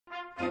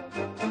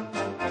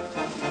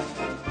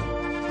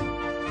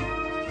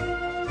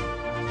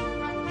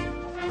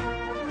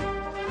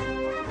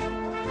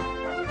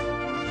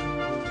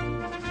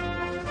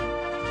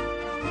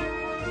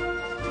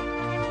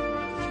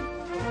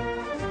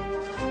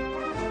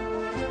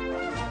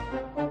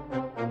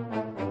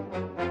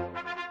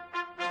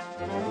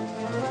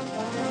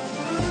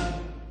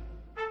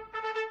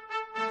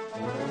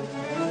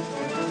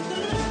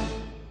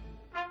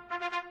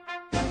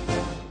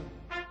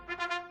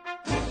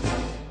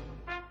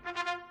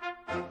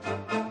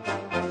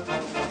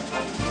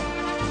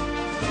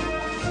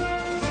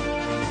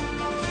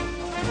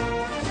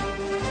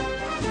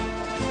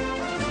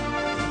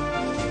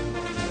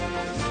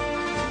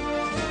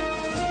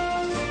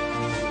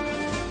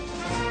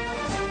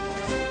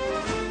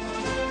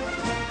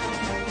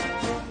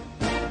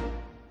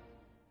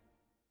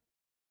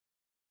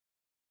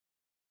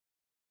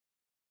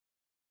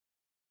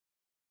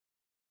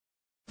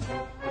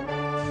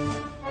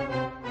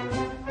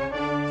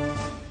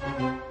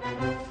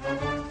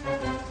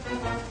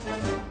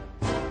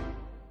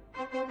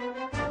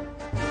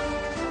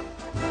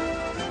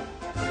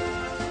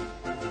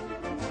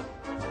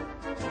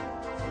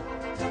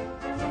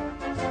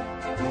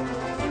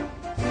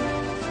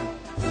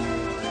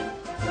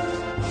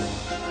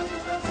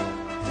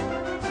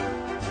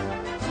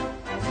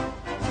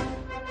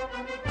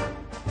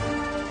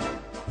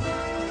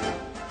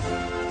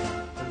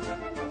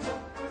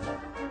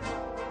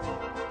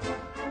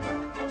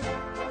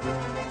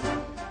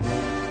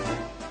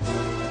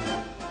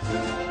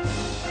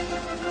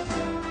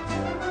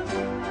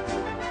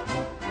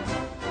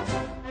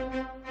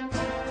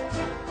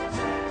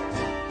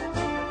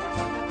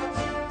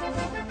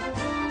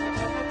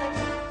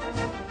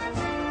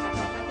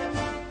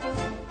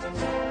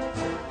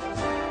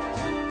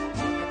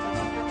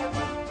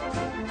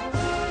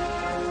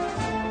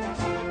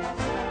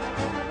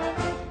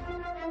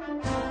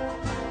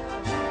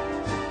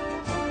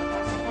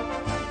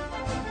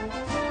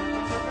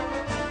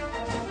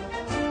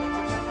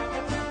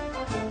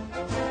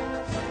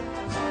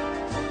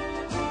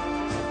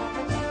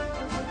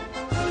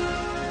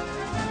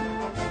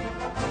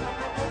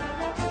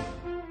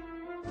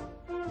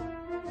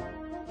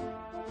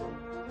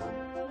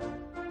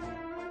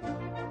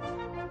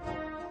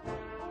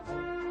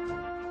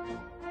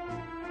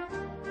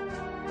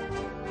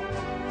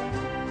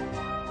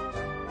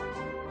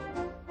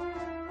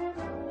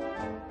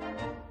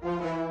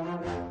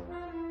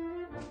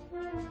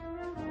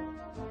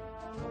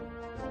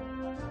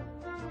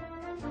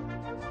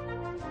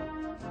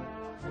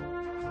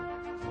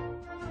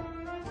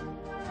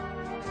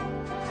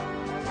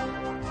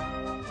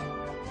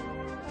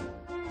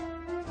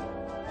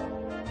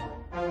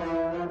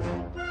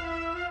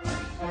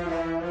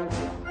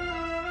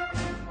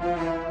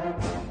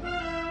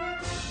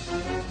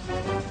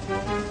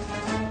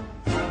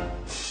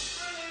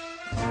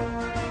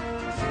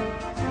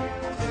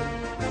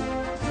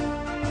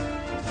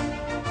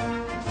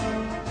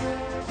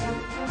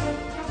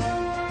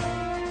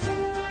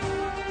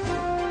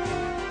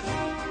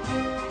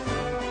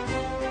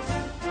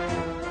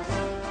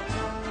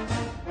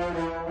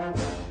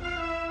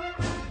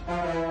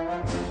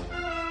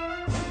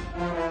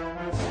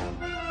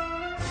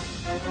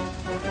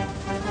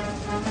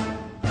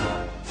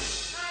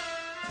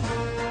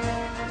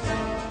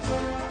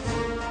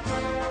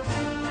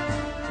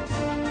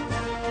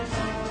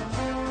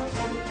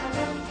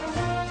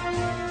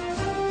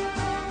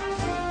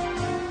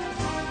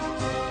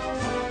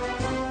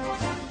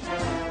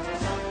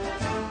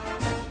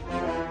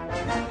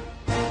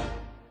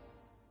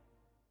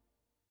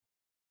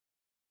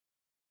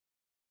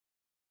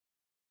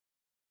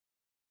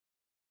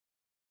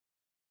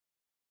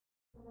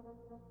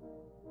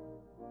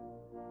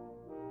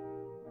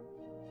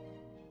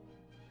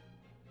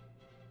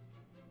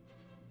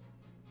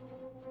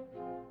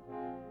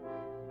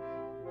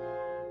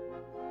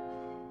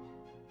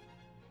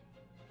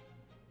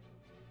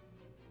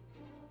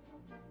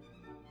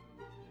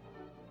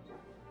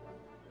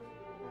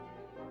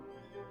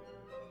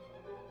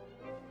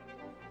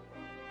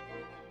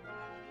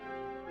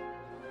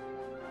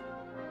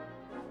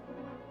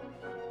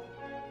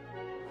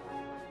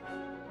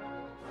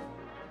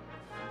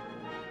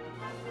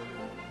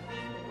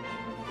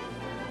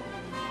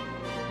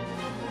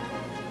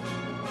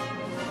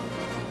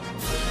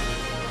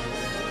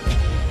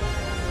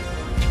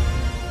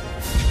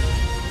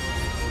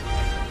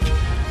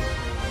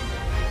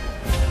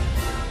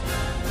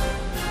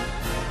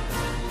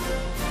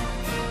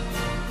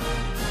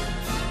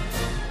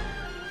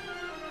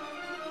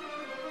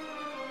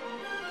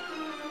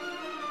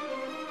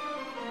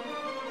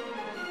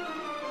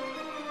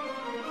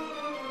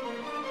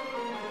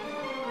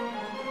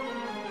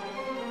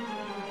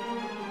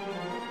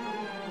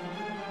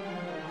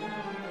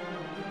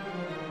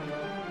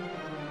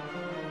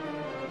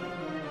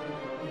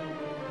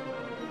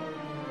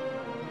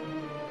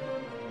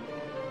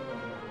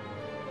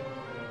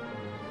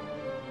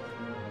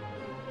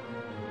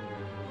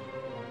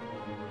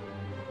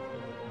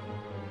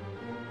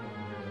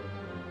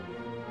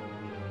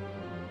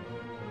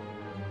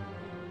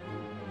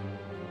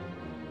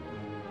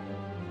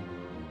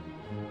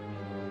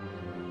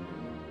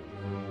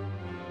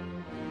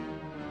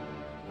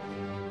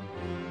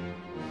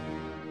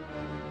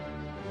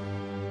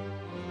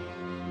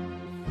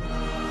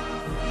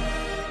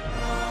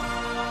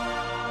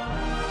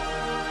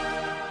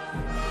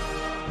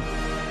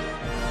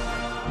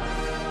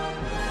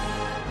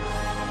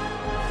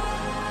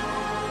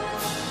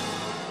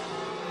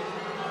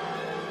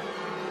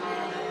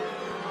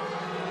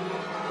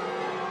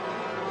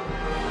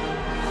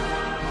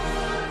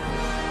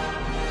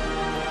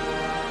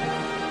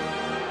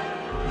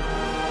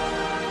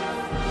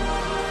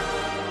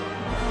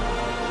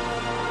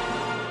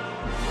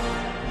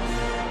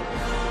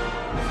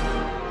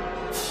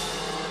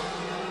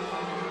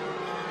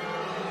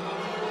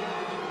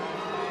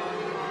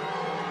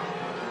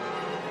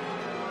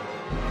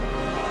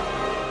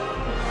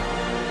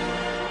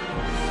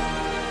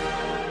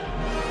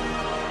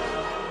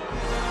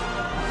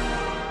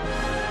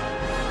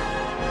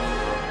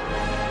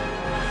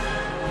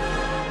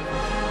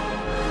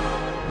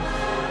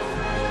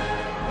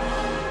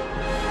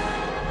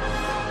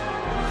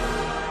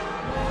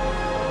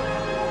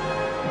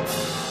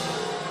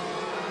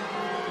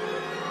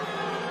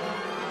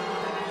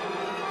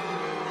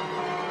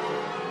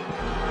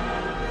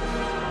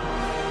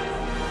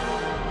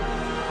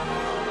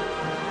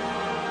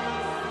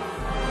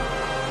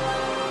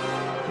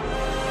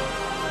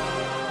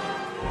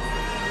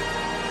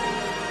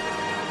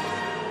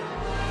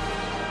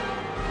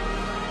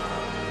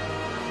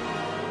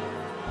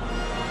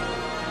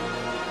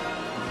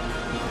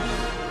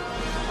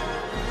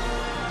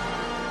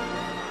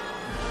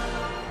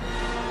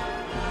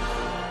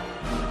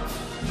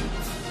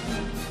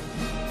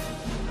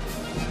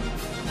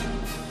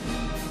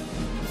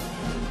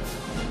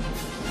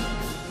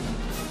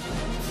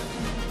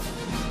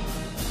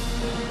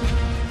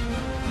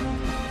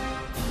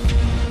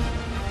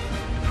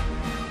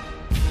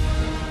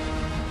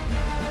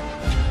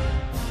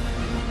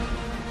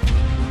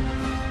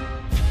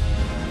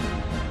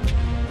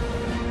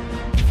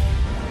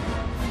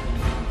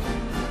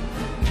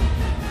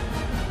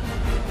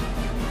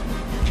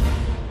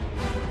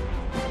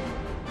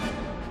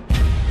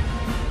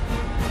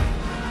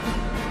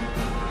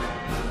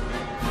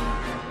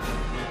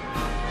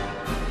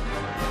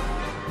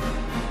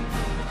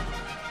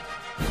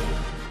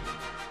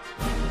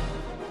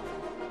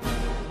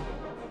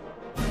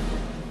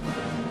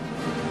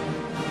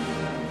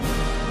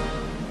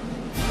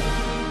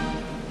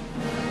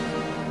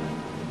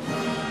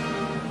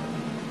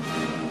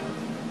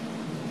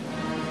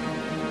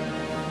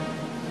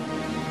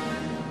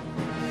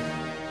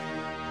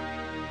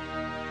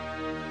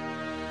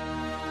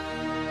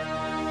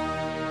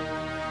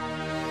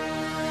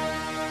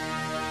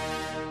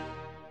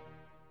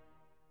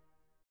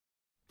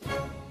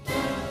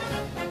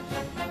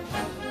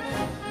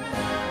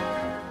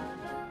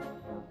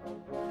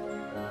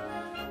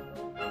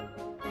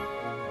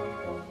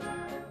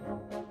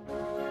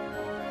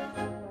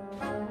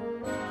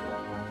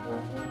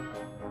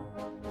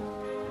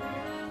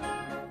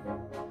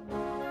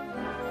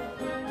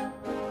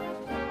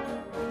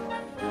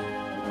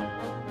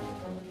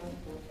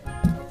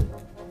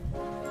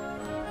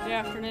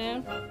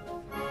afternoon.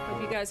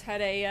 Hope you guys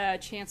had a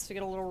chance to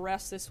get a little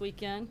rest this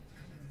weekend,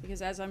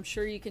 because as I'm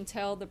sure you can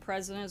tell, the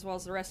President as well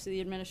as the rest of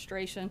the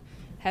administration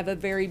have a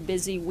very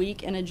busy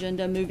week and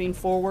agenda moving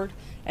forward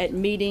at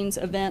meetings,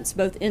 events,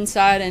 both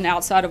inside and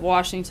outside of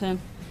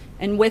Washington.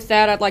 And with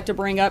that, I'd like to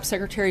bring up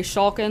Secretary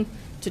Shulkin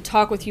to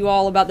talk with you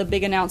all about the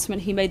big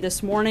announcement he made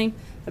this morning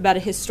about a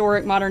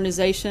historic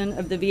modernization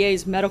of the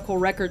VA's medical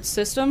records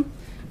system.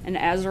 And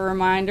as a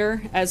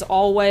reminder, as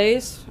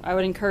always, I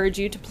would encourage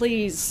you to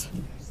please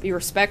be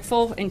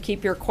respectful and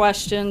keep your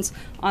questions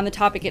on the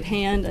topic at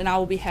hand, and I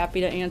will be happy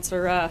to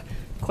answer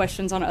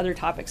questions on other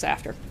topics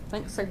after.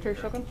 Thanks, Secretary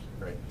Shulkin.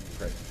 Great.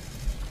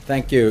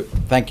 Thank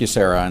you,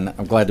 Sarah, and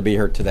I'm glad to be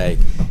here today.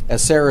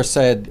 As Sarah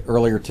said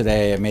earlier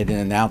today, I made an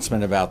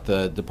announcement about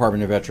the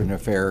Department of Veterans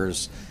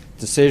Affairs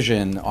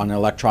decision on an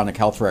electronic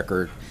health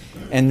record.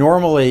 And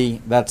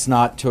normally, that's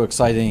not too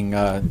exciting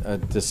a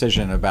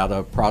decision about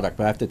a product,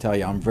 but I have to tell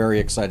you, I'm very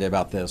excited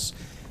about this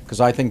because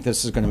I think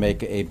this is going to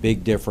make a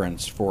big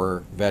difference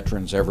for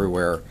veterans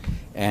everywhere,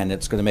 and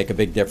it's going to make a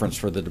big difference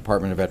for the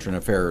Department of Veterans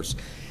Affairs.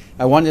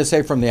 I wanted to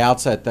say from the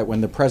outset that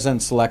when the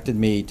President selected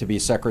me to be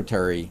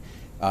Secretary,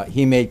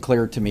 he made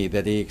clear to me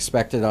that he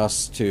expected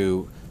us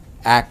to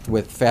act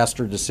with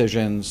faster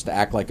decisions, to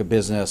act like a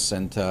business,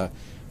 and to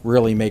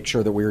really make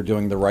sure that we were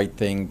doing the right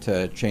thing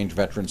to change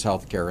veterans'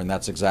 health care, and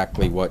that's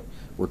exactly what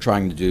we're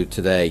trying to do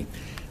today.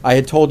 I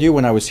had told you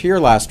when I was here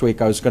last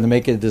week I was going to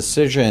make a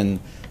decision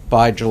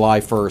by July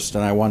 1st,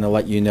 and I want to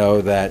let you know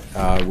that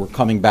we're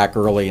coming back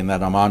early and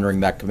that I'm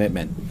honoring that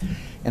commitment.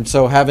 And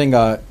so having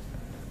a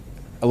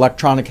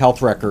electronic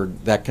health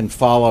record that can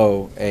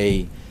follow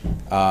a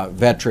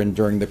veteran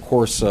during the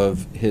course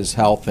of his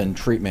health and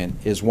treatment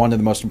is one of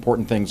the most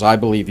important things I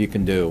believe you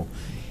can do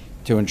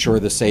to ensure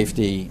the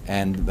safety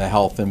and the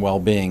health and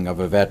well-being of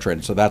a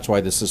veteran. So that's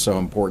why this is so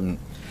important.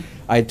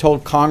 I had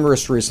told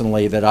Congress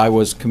recently that I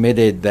was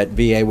committed that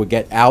VA would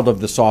get out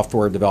of the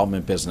software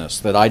development business,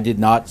 that I did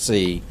not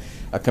see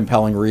a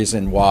compelling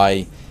reason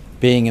why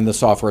being in the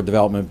software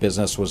development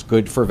business was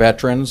good for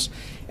veterans.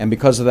 And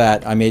because of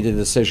that, I made a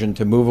decision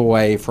to move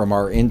away from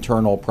our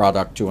internal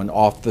product to an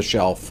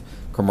off-the-shelf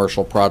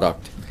commercial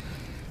product.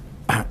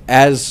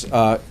 As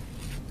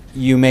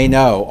you may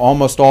know,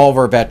 almost all of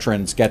our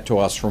veterans get to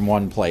us from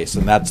one place,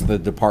 and that's the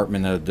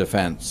Department of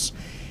Defense.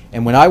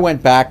 And when I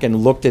went back and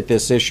looked at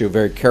this issue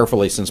very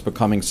carefully since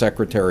becoming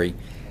Secretary,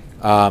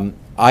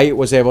 I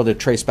was able to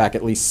trace back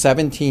at least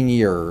 17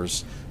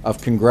 years of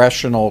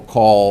congressional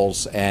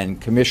calls and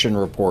commission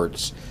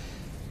reports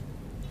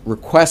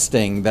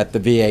requesting that the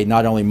VA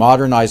not only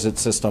modernize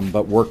its system,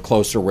 but work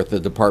closer with the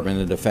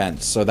Department of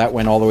Defense. So that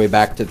went all the way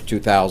back to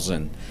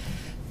 2000.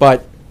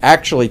 But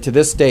actually, to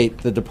this date,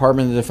 the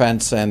Department of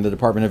Defense and the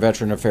Department of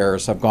Veterans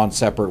Affairs have gone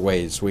separate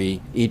ways.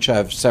 We each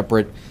have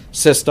separate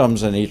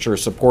systems and each are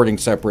supporting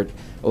separate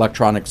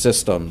electronic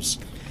systems.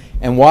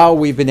 And while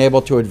we've been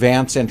able to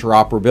advance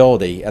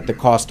interoperability at the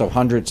cost of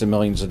hundreds of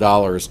millions of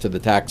dollars to the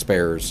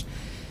taxpayers,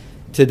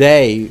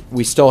 today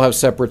we still have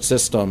separate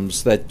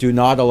systems that do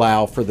not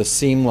allow for the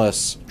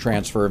seamless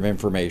transfer of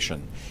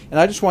information. And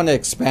I just want to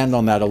expand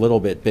on that a little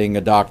bit, being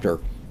a doctor.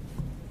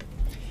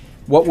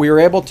 What we were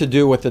able to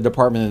do with the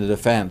Department of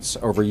Defense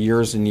over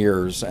years and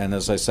years, and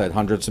as I said,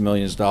 hundreds of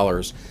millions of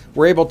dollars,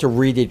 we're able to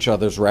read each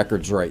other's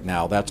records right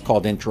now. That's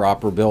called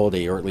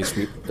interoperability, or at least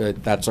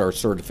that's our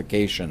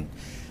certification.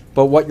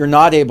 But what you're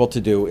not able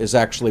to do is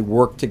actually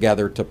work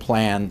together to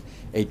plan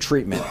a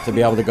treatment, to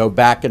be able to go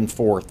back and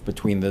forth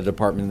between the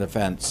Department of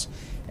Defense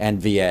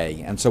and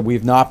VA. And so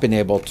we've not been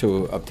able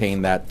to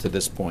obtain that to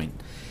this point.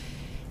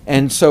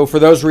 And so for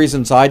those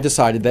reasons, I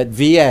decided that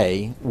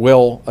VA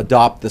will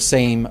adopt the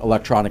same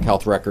electronic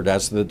health record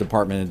as the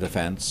Department of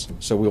Defense.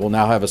 So we will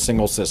now have a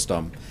single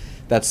system.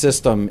 That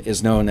system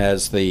is known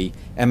as the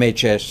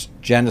MHS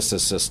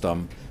Genesis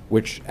system,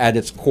 which at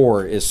its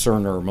core is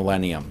Cerner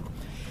Millennium.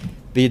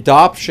 The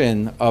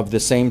adoption of the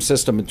same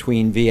system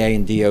between VA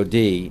and DoD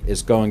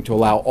is going to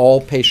allow all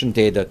patient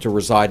data to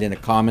reside in a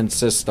common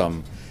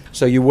system.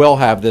 So you will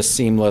have this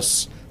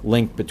seamless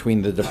link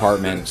between the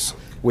departments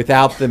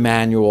without the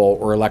manual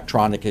or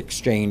electronic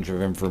exchange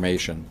of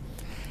information.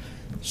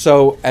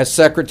 So as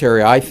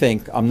Secretary, I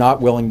think I'm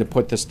not willing to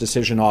put this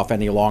decision off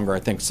any longer. I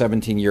think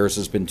 17 years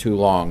has been too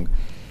long.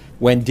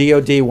 When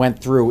DoD went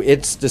through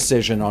its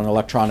decision on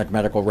electronic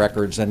medical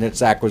records and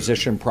its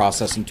acquisition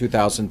process in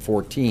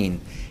 2014,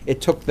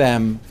 it took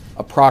them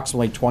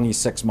approximately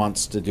 26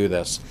 months to do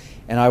this.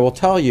 And I will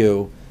tell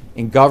you,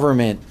 in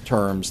government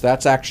terms,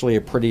 that's actually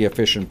a pretty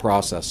efficient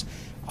process.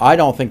 I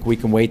don't think we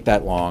can wait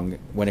that long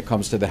when it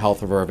comes to the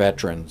health of our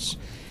veterans.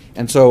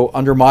 And so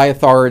under my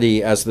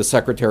authority as the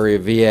Secretary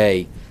of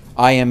VA,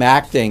 I am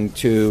acting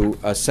to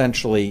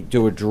essentially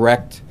do a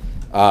direct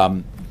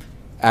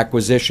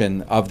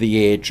acquisition of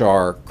the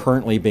EHR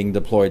currently being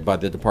deployed by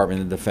the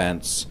Department of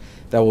Defense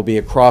that will be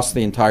across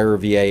the entire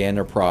VA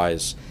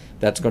enterprise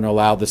that's going to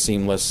allow the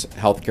seamless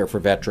health care for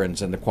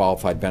veterans and the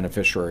qualified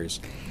beneficiaries.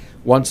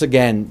 Once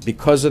again,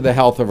 because of the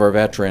health of our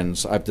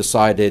veterans, I've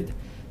decided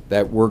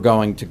that we're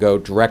going to go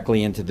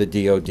directly into the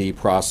DoD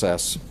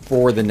process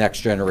for the next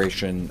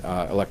generation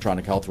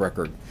electronic health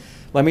record.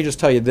 Let me just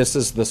tell you, this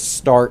is the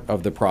start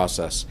of the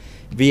process.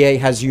 VA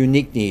has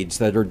unique needs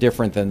that are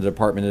different than the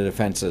Department of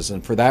Defense's,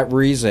 and for that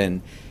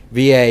reason,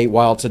 VA,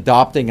 while it's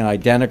adopting an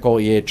identical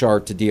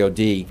EHR to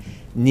DoD,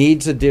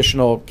 needs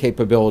additional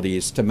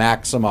capabilities to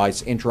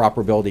maximize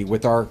interoperability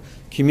with our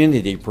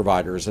community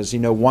providers. As you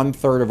know,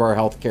 1/3 of our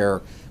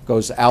healthcare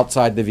goes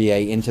outside the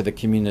VA into the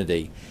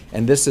community,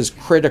 and this is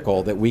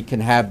critical that we can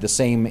have the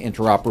same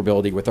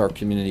interoperability with our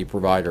community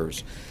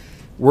providers.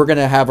 We're going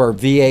to have our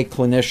VA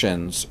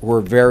clinicians who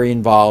are very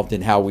involved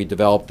in how we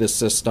develop this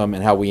system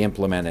and how we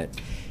implement it.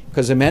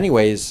 Because in many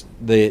ways,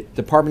 the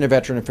Department of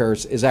Veteran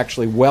Affairs is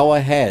actually well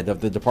ahead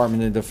of the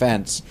Department of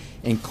Defense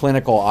in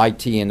clinical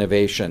IT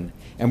innovation.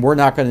 And we're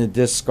not going to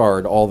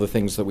discard all the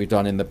things that we've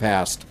done in the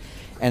past.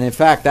 And in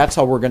fact, that's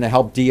how we're going to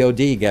help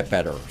DoD get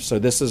better. So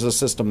this is a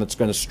system that's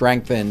going to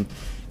strengthen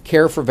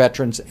care for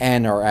veterans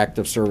and our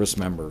active service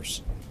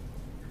members.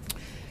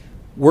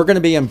 We're going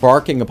to be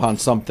embarking upon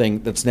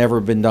something that's never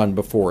been done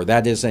before.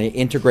 That is an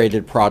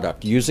integrated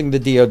product using the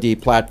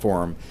DoD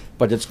platform,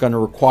 but it's going to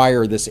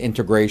require this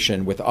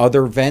integration with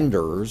other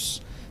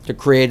vendors to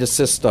create a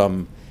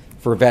system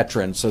for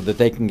veterans so that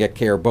they can get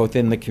care both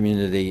in the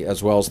community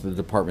as well as the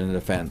Department of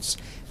Defense.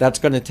 That's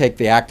going to take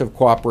the active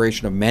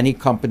cooperation of many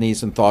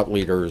companies and thought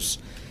leaders,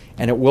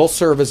 and it will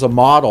serve as a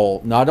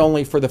model not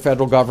only for the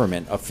federal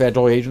government of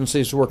federal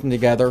agencies working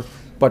together,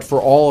 but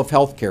for all of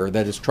healthcare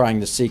that is trying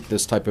to seek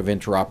this type of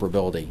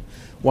interoperability.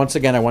 Once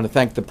again, I want to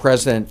thank the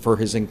President for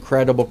his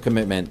incredible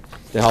commitment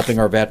to helping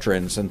our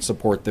veterans and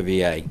support the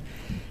VA.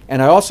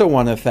 And I also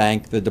want to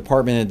thank the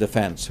Department of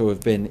Defense, who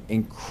have been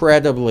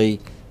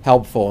incredibly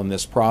helpful in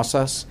this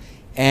process,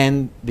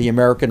 and the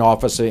American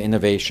Office of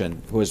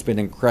Innovation, who has been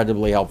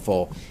incredibly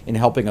helpful in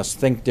helping us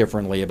think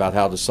differently about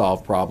how to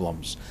solve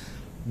problems.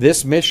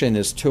 This mission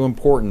is too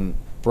important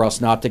for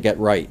us not to get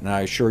right, and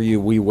I assure you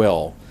we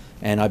will.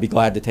 And I'd be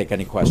glad to take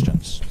any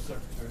questions.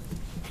 Secretary,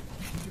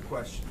 2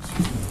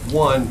 questions.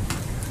 One,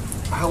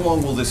 how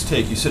long will this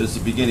take? You said it's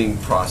the beginning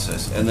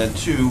process. And then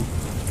 2,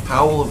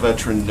 how will a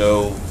veteran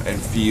know and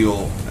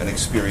feel and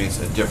experience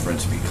a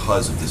difference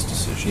because of this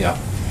decision?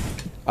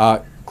 Yeah.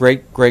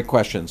 Great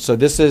question. So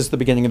this is the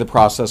beginning of the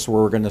process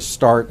where we're going to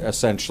start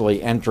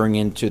essentially entering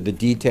into the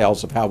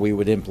details of how we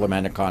would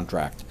implement a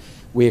contract.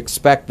 We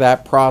expect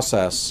that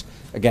process,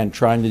 again,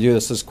 trying to do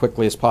this as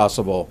quickly as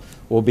possible,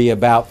 will be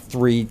about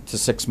 3 to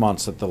 6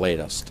 months at the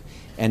latest.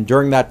 And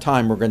during that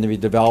time, we're going to be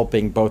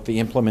developing both the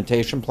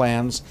implementation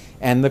plans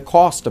and the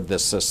cost of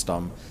this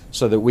system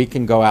so that we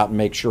can go out and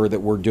make sure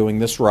that we're doing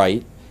this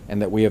right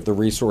and that we have the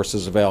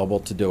resources available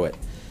to do it.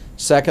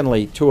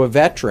 Secondly, to a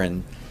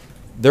veteran,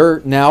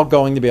 they're now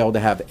going to be able to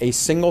have a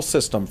single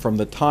system from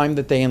the time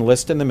that they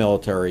enlist in the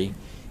military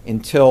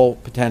until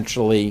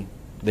potentially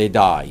they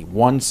die,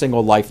 one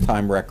single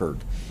lifetime record.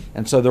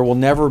 And so there will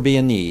never be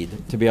a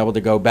need to be able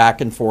to go back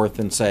and forth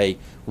and say,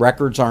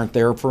 records aren't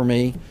there for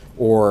me,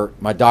 or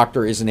my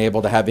doctor isn't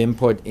able to have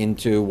input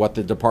into what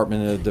the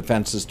Department of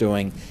Defense is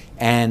doing,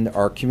 and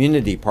our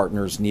community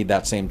partners need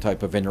that same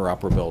type of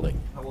interoperability.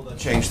 How will that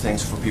change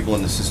things for people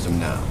in the system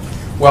now?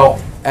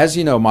 Well, as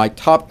you know, my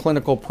top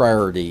clinical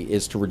priority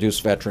is to reduce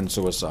veteran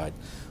suicide.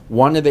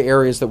 One of the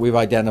areas that we've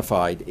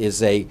identified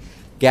is a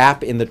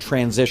gap in the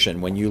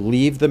transition when you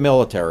leave the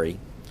military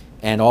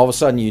and all of a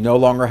sudden you no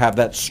longer have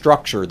that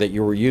structure that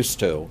you were used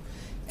to,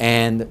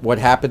 and what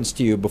happens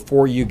to you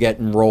before you get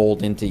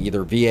enrolled into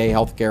either VA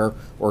healthcare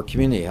or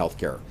community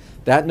healthcare.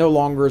 That no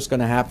longer is going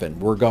to happen.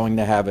 We're going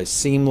to have a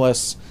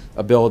seamless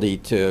ability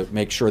to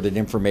make sure that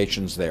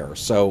information's there.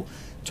 So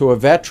to a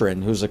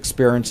veteran who's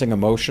experiencing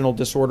emotional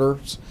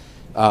disorders,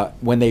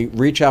 when they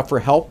reach out for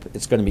help,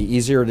 it's going to be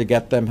easier to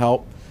get them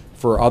help.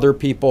 For other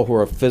people who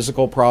have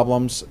physical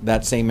problems,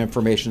 that same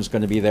information is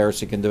going to be there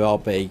so you can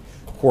develop a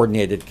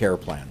coordinated care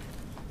plan.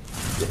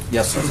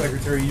 Yes, sir.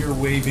 Secretary, you're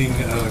waiving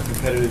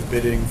competitive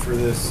bidding for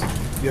this.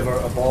 Do you have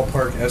a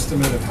ballpark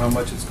estimate of how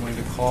much it's going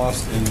to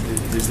cost, and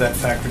is that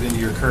factored into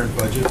your current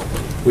budget?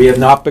 We have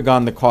not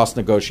begun the cost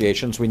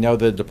negotiations. We know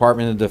the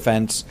Department of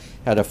Defense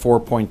had a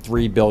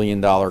 $4.3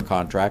 billion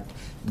contract.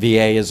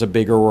 VA is a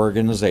bigger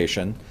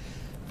organization,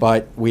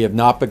 but we have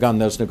not begun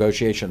those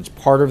negotiations.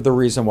 Part of the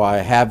reason why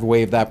I have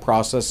waived that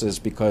process is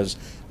because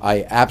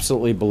I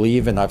absolutely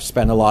believe, and I've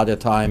spent a lot of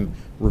time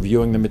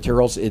reviewing the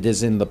materials, it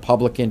is in the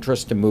public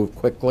interest to move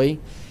quickly,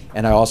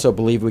 and I also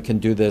believe we can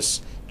do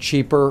this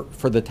cheaper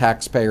for the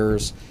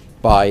taxpayers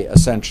by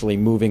essentially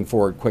moving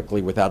forward quickly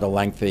without a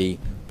lengthy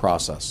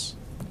process.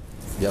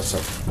 Yes, sir.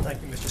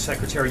 Thank you, Mr.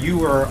 Secretary. You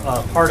were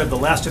part of the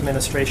last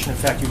administration. In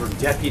fact, you were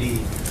Deputy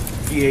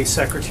VA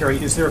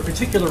Secretary. Is there a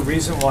particular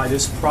reason why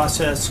this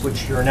process,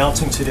 which you're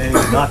announcing today,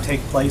 did not take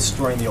place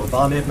during the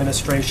Obama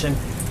administration?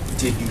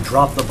 Did you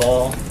drop the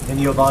ball in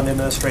the Obama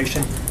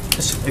administration?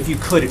 Just, if you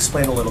could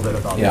explain a little bit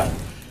about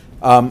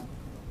that.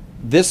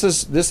 This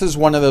is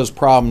one of those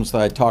problems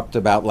that I talked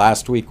about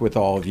last week with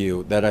all of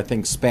you that I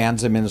think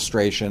spans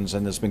administrations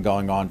and has been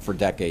going on for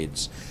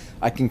decades.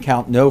 I can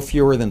count no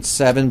fewer than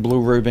 7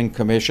 blue ribbon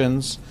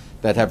commissions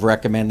that have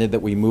recommended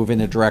that we move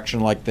in a direction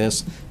like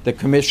this. The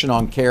Commission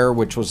on Care,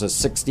 which was a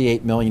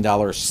 $68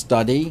 million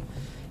study,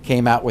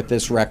 came out with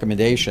this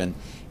recommendation.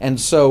 And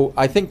so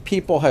I think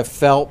people have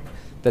felt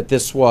that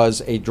this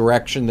was a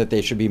direction that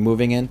they should be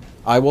moving in.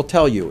 I will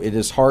tell you, it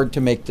is hard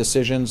to make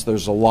decisions.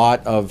 There's a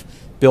lot of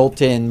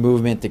built-in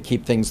movement to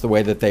keep things the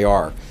way that they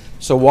are.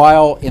 So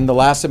while in the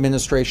last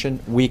administration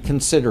we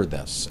considered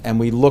this and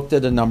we looked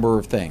at a number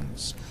of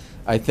things,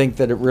 I think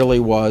that it really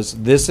was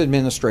this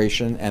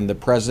administration and the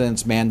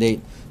president's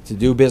mandate to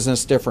do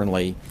business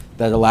differently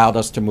that allowed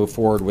us to move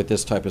forward with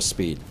this type of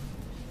speed.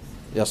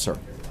 Yes, sir.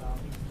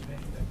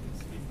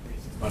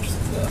 Much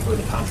for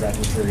the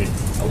contracting period.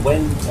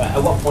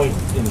 At what point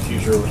in the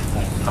future,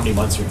 how many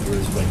months or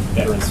years when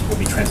veterans will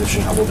be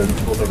transitioning, how will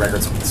the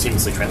records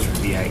seamlessly transfer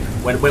to VA?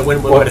 When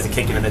does it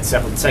kick in? And then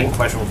the second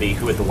question will be,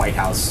 who at the White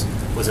House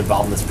was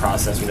involved in this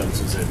process? We know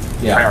this is a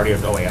priority of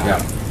OAI. Yeah.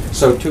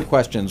 So two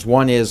questions.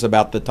 One is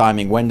about the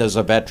timing. When does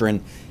a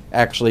veteran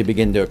actually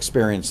begin to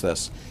experience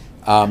this?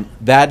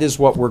 That is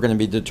what we're going to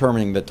be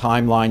determining, the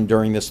timeline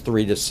during this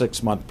 3 to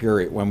 6 month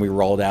period when we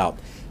roll it out.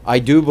 I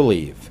do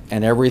believe,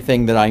 and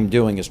everything that I'm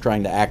doing is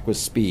trying to act with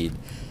speed,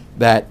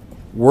 that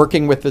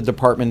working with the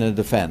Department of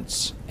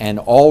Defense and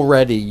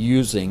already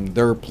using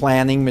their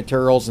planning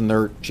materials and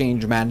their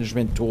change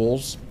management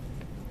tools,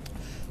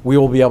 we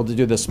will be able to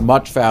do this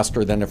much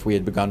faster than if we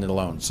had begun it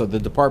alone. So the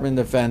Department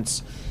of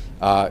Defense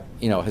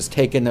has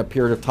taken a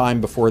period of time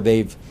before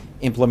they've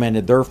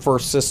implemented their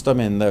first system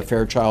in the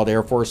Fairchild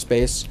Air Force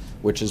Base,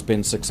 which has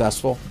been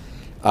successful.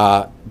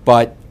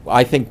 But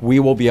I think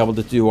we will be able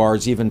to do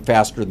ours even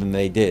faster than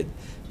they did.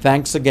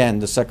 Thanks again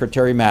to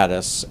Secretary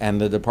Mattis and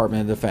the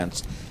Department of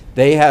Defense.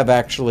 They have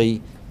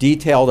actually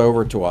detailed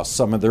over to us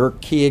some of their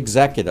key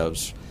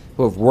executives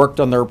who have worked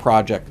on their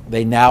project.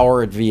 They now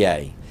are at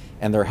VA,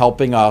 and they're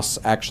helping us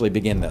actually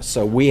begin this.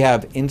 So we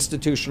have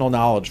institutional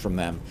knowledge from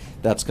them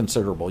that's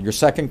considerable. Your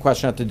second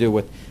question had to do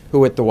with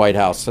who at the White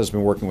House has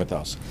been working with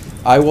us.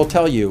 I will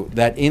tell you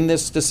that in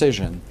this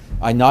decision,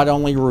 I not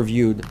only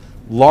reviewed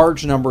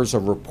large numbers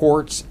of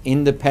reports,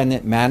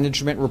 independent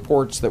management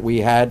reports that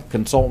we had,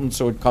 consultants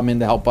who would come in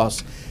to help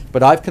us,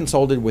 but I've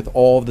consulted with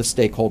all of the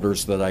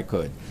stakeholders that I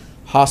could.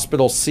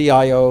 Hospital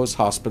CIOs,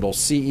 hospital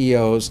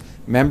CEOs,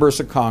 members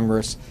of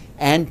Congress,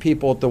 and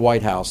people at the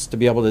White House to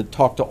be able to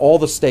talk to all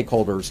the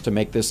stakeholders to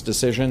make this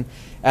decision.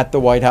 At the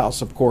White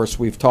House, of course,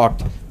 we've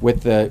talked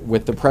with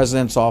the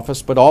President's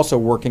office, but also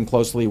working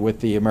closely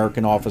with the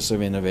American Office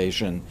of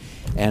Innovation,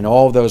 and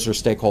all of those are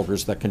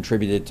stakeholders that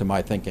contributed to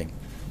my thinking.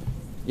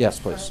 Yes,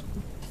 please.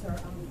 Sir,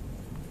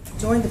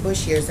 during the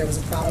Bush years, there was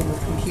a problem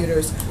with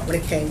computers when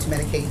it came to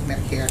Medicaid and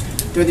Medicare.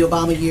 During the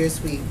Obama years,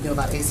 we knew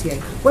about ACA.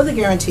 What are the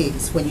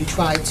guarantees when you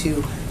try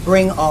to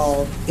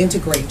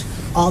integrate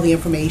all the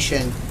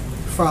information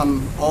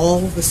from all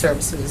the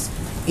services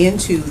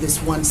into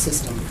this one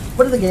system?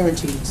 What are the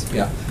guarantees?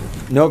 Yeah,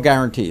 no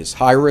guarantees.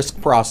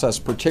 High-risk process,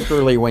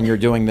 particularly when you're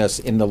doing this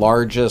in the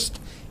largest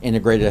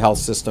integrated health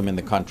system in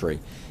the country.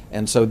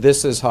 And so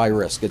this is high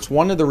risk. It's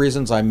one of the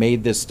reasons I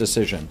made this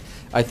decision.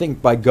 I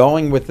think by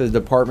going with the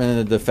Department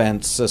of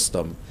Defense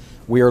system,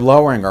 we are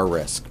lowering our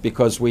risk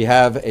because we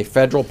have a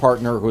federal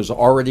partner who's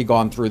already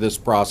gone through this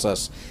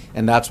process,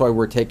 and that's why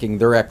we're taking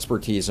their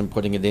expertise and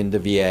putting it into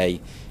VA.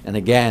 And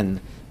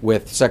again,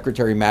 with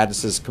Secretary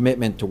Mattis's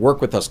commitment to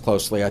work with us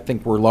closely, I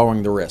think we're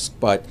lowering the risk.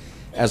 But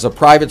as a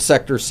private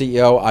sector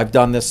CEO, I've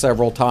done this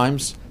several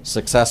times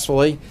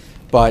successfully.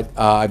 But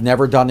I've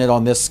never done it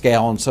on this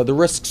scale, and so the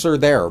risks are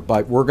there,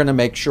 but we're going to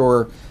make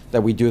sure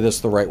that we do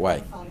this the right way.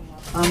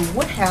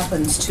 What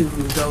happens to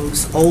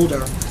those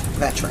older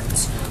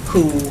veterans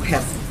who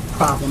have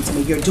problems? I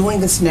mean, you're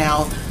doing this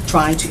now,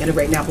 trying to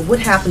integrate now, but what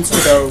happens to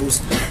those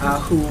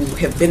who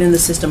have been in the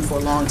system for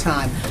a long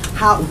time?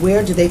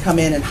 Where do they come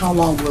in, and how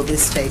long will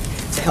this take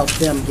to help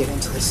them get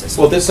into the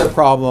system? Well, this is a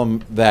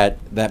problem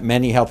that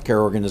many healthcare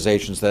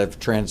organizations that have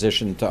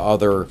transitioned to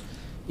other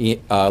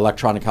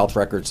electronic health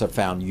records have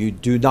found. You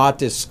do not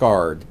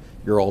discard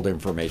your old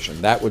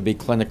information. That would be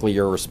clinically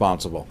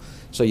irresponsible.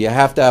 So you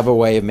have to have a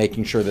way of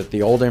making sure that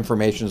the old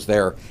information is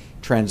there,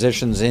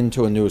 transitions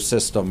into a new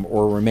system,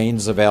 or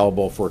remains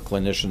available for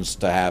clinicians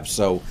to have.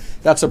 So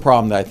that's a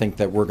problem that I think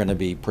that we're going to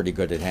be pretty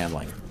good at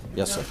handling.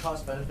 Yes, sir.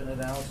 Cost-benefit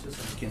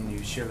analysis, can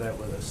you share that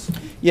with us?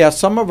 Yeah,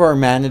 some of our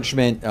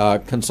management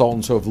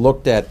consultants who have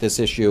looked at this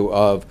issue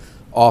of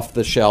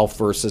off-the-shelf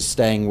versus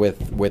staying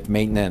with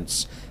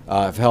maintenance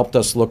have helped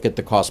us look at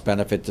the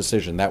cost-benefit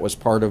decision. That was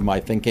part of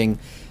my thinking.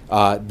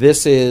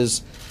 This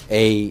is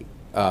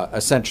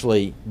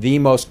essentially the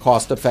most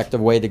cost-effective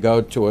way to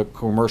go to a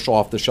commercial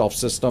off-the-shelf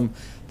system.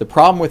 The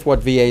problem with what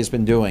VA has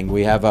been doing,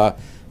 we have a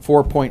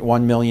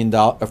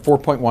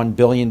 $4.1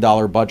 billion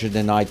budget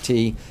in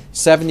IT.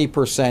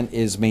 70%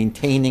 is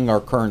maintaining our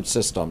current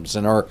systems,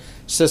 and our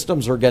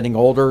systems are getting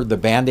older. The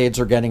Band-Aids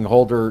are getting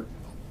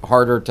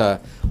harder to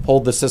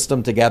hold the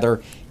system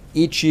together.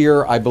 Each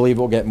year, I believe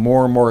it will get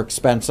more and more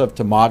expensive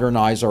to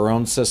modernize our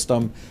own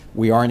system.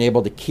 We aren't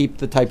able to keep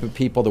the type of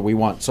people that we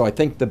want. So I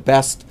think the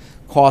best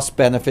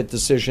cost-benefit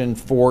decision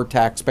for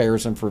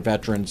taxpayers and for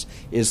veterans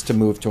is to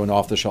move to an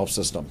off-the-shelf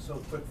system. So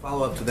quick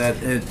follow-up to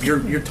that,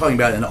 you're talking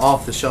about an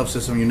off-the-shelf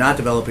system, you're not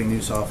developing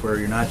new software,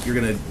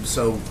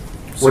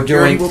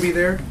 security will be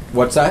there?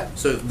 What's that?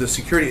 So the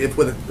security,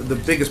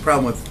 the biggest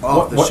problem with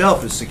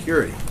off-the-shelf is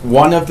security.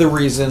 One of the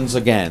reasons,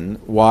 again,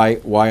 why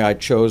I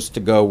chose to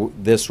go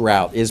this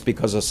route is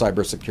because of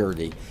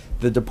cybersecurity.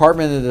 The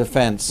Department of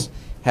Defense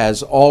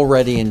has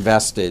already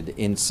invested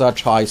in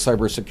such high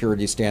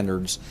cybersecurity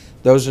standards.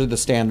 Those are the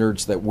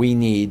standards that we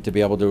need to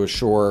be able to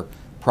assure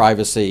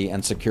privacy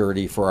and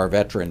security for our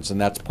veterans, and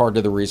that's part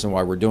of the reason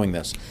why we're doing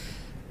this.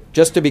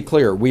 Just to be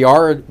clear, we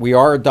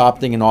are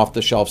adopting an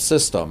off-the-shelf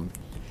system,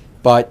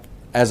 but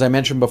as I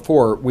mentioned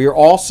before, we are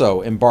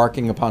also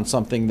embarking upon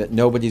something that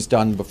nobody's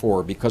done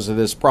before because of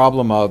this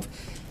problem of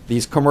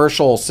these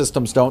commercial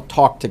systems don't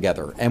talk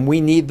together, and we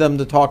need them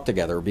to talk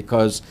together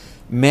because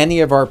many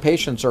of our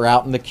patients are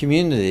out in the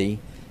community,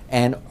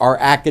 and our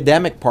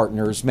academic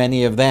partners,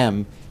 many of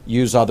them,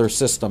 use other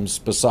systems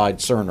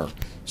besides Cerner.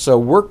 So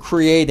we're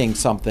creating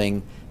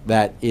something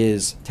that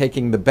is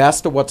taking the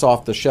best of what's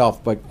off the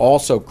shelf, but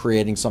also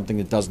creating something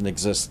that doesn't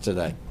exist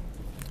today.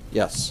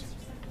 Yes?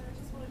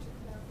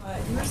 A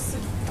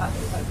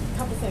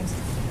couple things.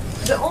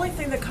 The only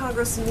thing that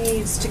Congress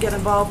needs to get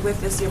involved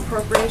with is the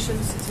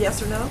appropriations,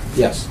 yes or no?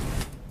 Yes.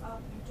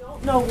 You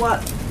don't know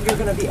what you're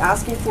going to be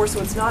asking for,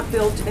 so it's not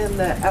built in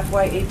the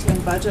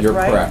FY18 budget, You're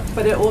right? correct.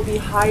 But it will be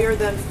higher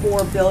than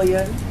 $4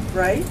 billion,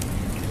 right?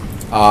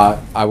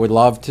 I would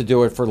love to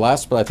do it for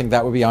less, but I think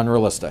that would be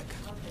unrealistic.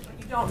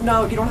 You don't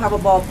know, you don't have a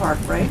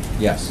ballpark, right?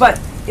 Yes. But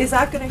is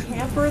that going to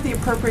hamper the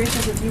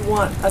appropriations if you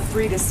want a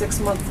 3 to 6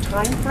 month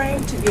time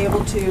frame to be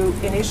able to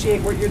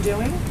initiate what you're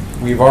doing?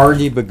 We've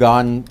already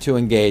begun to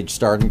engage,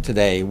 starting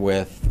today,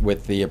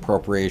 with the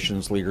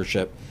appropriations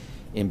leadership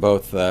in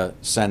both the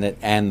Senate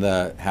and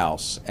the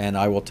House. And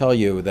I will tell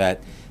you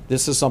that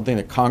this is something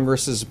that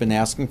Congress has been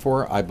asking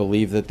for. I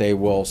believe that they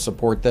will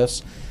support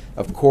this.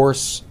 Of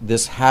course,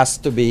 this has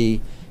to be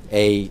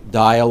a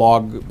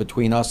dialogue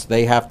between us.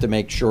 They have to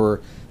make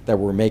sure that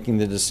we're making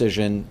the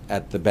decision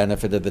at the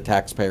benefit of the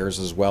taxpayers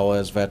as well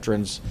as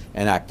veterans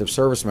and active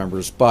service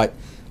members. But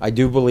I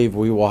do believe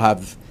we will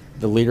have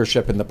the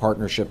leadership and the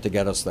partnership to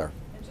get us there.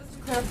 And just to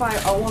clarify,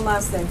 one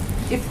last thing.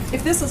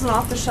 If this is an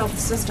off-the-shelf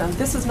system,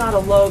 this is not a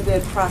low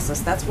bid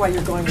process. That's why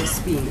you're going with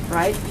speed,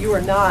 right? You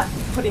are not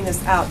putting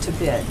this out to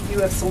bid. You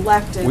have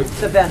selected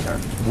the vendor.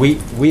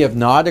 We have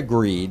not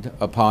agreed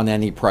upon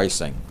any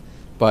pricing,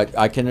 but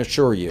I can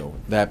assure you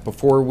that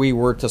before we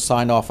were to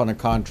sign off on a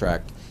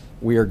contract,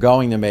 we are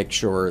going to make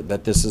sure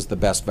that this is the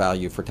best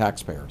value for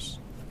taxpayers.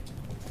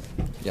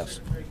 Yes.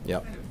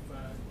 Yep.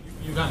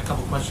 You've got a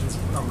couple questions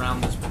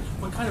around this, but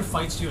what kind of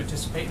fights do you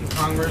anticipate in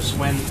Congress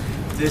when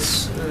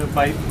this,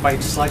 by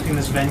selecting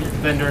this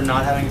vendor and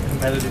not having a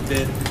competitive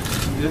bid,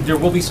 there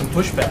will be some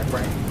pushback,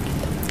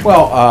 right?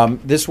 Well,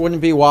 this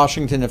wouldn't be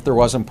Washington if there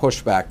wasn't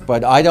pushback,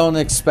 but I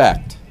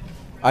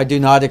do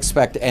not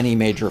expect any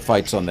major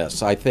fights on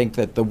this. I think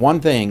that the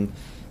one thing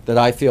that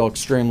I feel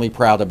extremely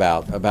proud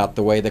about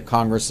the way that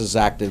Congress has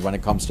acted when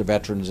it comes to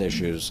veterans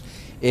issues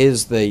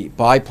is the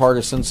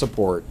bipartisan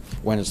support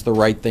when it's the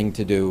right thing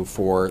to do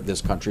for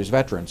this country's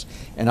veterans.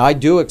 And I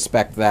do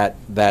expect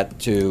that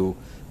to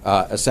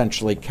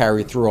essentially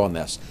carry through on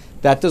this.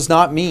 That does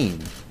not mean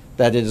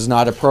that it is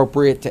not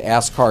appropriate to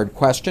ask hard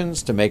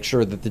questions, to make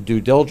sure that the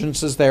due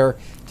diligence is there,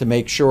 to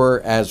make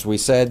sure, as we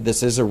said,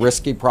 this is a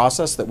risky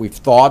process, that we've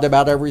thought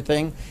about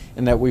everything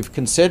and that we've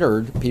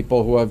considered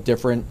people who have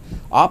different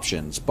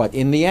options. But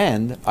in the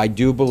end, I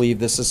do believe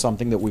this is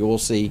something that we will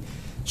see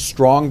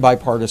strong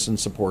bipartisan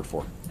support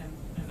for.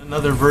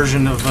 Another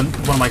version of one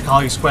of my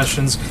colleagues'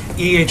 questions,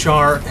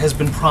 EHR has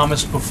been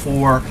promised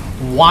before.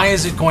 Why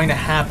is it going to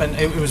happen?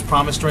 It was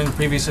promised during the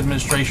previous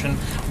administration.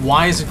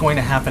 Why is it going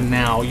to happen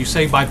now? You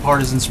say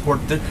bipartisan support.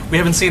 We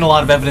haven't seen a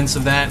lot of evidence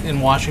of that in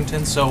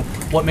Washington, so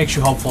what makes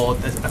you hopeful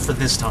for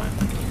this time?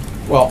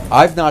 Well,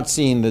 I've not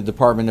seen the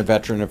Department of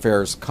Veteran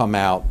Affairs come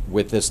out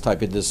with this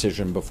type of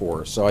decision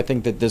before, so I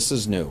think that this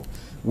is new.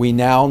 We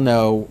now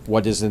know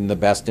what is in the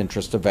best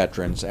interest of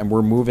veterans, and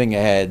we're moving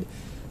ahead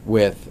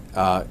with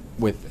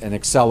an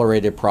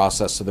accelerated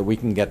process so that we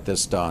can get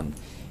this done.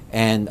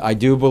 And I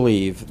do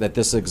believe that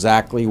this is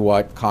exactly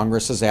what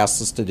Congress has asked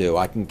us to do.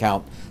 I can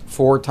count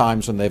 4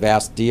 times when they've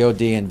asked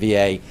DOD and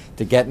VA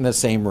to get in the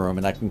same room,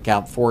 and I can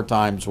count 4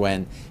 times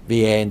when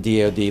VA and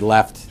DOD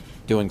left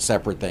doing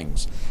separate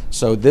things.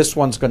 So this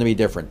one's going to be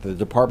different. The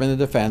Department of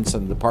Defense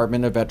and the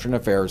Department of Veteran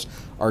Affairs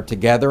are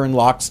together in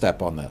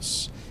lockstep on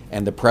this,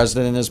 and the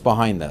President is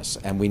behind this,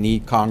 and we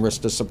need Congress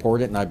to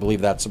support it, and I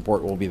believe that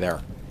support will be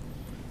there.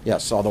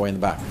 Yes, all the way in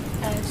the back.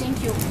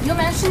 Thank you. You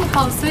mentioned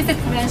how suicide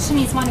prevention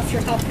is one of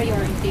your top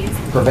priorities.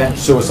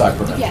 Suicide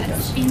prevention,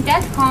 yes. In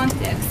that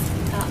context,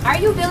 are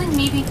you willing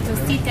maybe to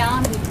sit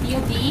down with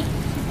DOD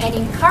and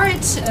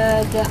encourage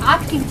the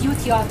active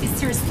duty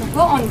officers to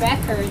go on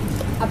record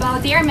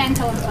about their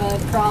mental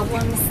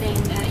problems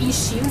and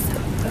issues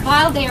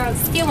while they are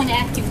still on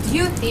active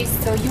duty,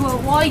 so you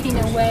avoid in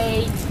a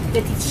way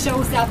that it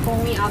shows up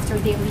only after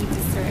they leave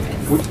the service?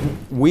 service?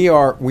 We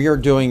are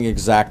doing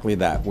exactly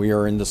that. We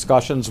are in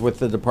discussions with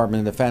the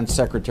Department of Defense.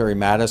 Secretary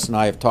Mattis and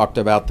I have talked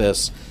about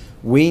this.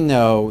 We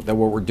know that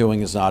what we're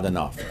doing is not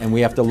enough, and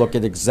we have to look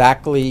at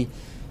exactly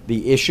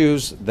the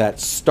issues that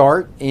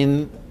start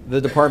in the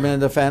Department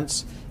of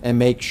Defense and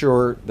make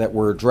sure that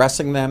we're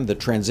addressing them. The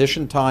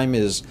transition time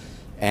is,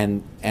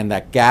 and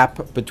that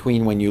gap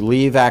between when you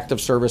leave active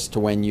service to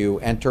when you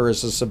enter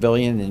as a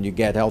civilian and you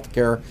get health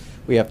care,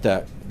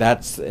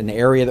 that's an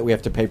area that we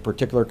have to pay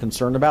particular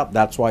concern about.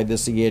 That's why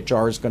this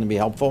EHR is going to be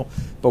helpful.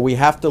 But we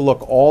have to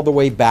look all the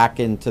way back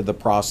into the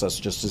process,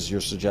 just as you're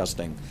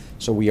suggesting.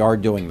 So we are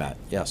doing that,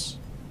 yes.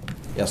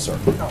 Yes, sir.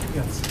 Oh,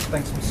 yes,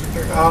 thanks,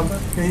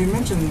 Mr. Chair. You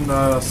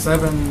mentioned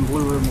 7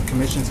 Blue Ribbon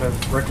Commissions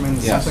have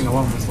recommended something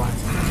along those lines.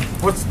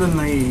 What's been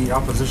the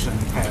opposition in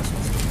the past?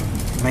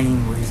 What's the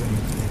main reason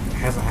it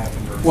hasn't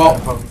happened or well,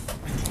 opposed?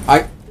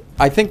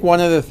 I think one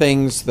of the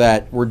things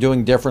that we're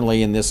doing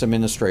differently in this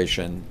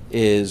administration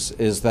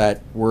is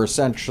that we're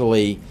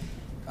essentially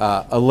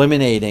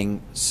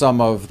eliminating some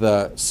of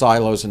the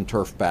silos and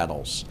turf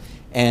battles.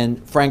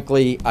 And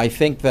frankly, I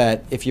think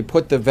that if you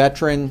put the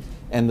veteran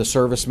and the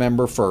service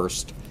member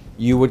first,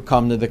 you would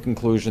come to the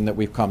conclusion that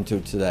we've come to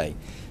today.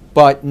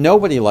 But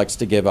nobody likes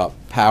to give up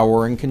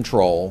power and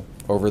control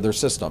over their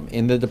system.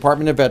 In the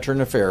Department of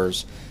Veteran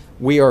Affairs,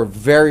 we are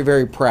very,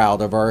 very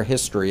proud of our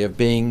history of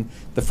being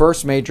the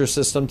first major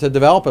system to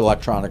develop an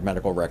electronic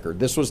medical record.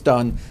 This was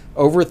done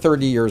over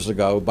 30 years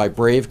ago by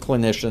brave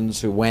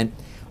clinicians who went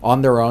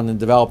on their own and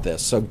developed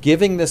this. So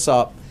giving this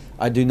up,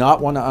 I do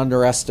not want to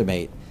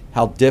underestimate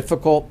how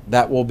difficult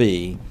that will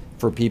be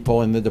for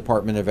people in the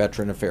Department of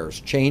Veteran Affairs.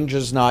 Change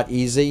is not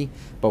easy,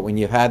 but when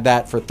you've had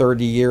that for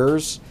 30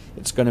 years,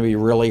 it's going to be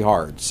really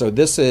hard. So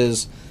this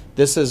is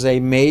a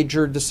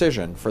major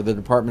decision for the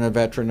Department of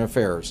Veteran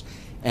Affairs.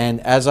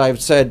 And as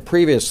I've said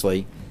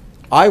previously,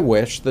 I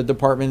wish the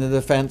Department of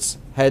Defense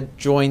had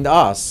joined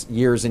us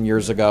years and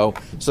years ago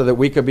so that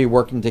we could be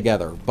working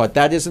together. But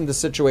that isn't the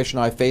situation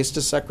I faced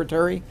as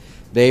Secretary.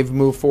 They've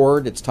moved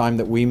forward. It's time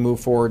that we move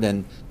forward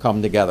and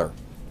come together.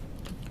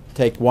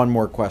 Take one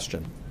more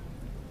question.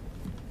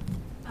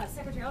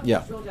 Secretary, I'll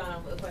just drill down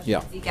on the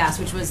question Zeke asked,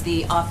 which was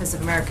the Office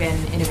of American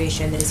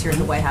Innovation that is here at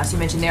the White House. You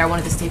mentioned they are one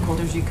of the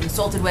stakeholders you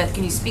consulted with.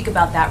 Can you speak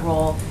about that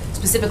role,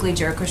 specifically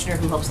Jared Kushner,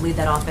 who helps lead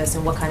that office,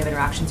 and what kind of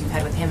interactions you've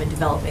had with him in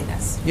developing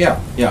this?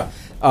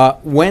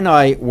 When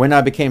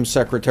I became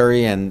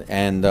Secretary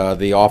and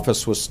the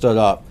office was stood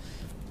up,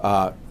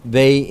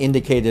 they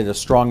indicated a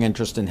strong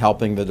interest in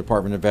helping the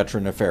Department of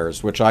Veteran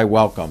Affairs, which I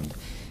welcomed.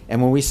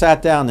 And when we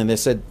sat down and they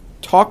said,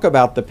 talk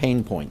about the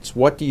pain points.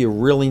 What do you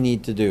really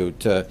need to do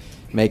to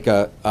make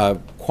a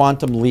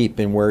quantum leap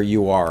in where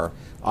you are?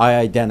 I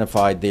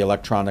identified the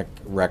electronic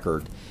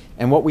record.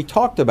 And what we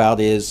talked about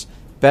is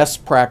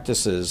best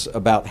practices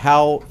about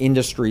how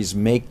industries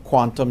make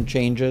quantum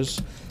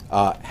changes,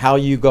 how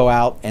you go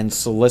out and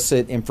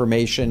solicit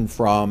information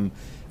from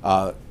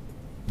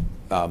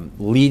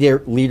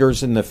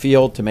leaders in the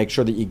field to make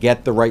sure that you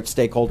get the right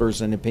stakeholders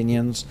and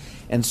opinions.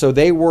 And so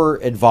they were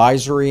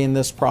advisory in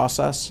this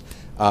process.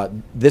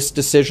 This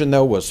decision,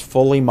 though, was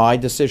fully my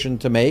decision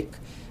to make,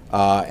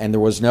 and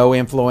there was no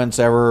influence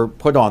ever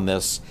put on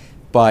this,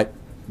 but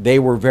they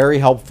were very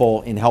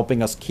helpful in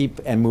helping us keep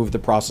and move the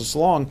process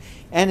along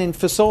and in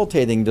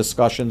facilitating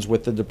discussions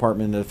with the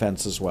Department of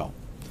Defense as well.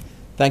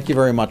 Thank you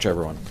very much,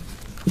 everyone.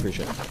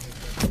 Appreciate it.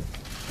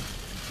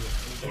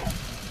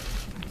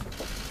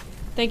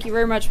 Thank you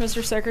very much,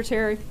 Mr.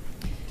 Secretary.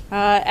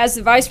 As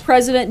the Vice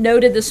President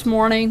noted this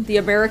morning, the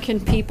American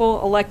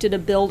people elected a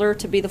builder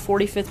to be the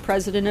 45th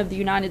President of the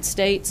United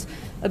States,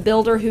 a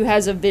builder who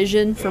has a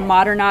vision for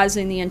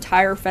modernizing the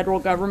entire federal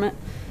government.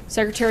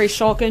 Secretary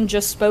Shulkin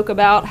just spoke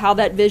about how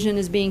that vision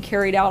is being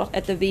carried out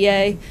at the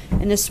VA,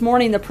 and this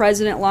morning the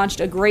President launched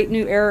a great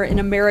new era in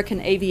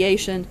American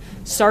aviation,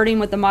 starting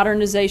with the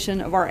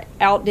modernization of our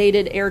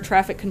outdated air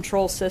traffic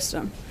control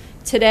system.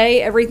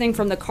 Today, everything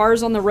from the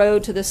cars on the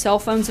road to the cell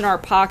phones in our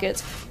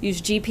pockets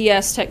use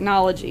GPS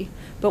technology,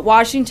 but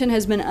Washington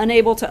has been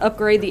unable to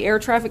upgrade the air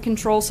traffic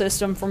control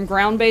system from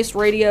ground-based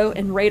radio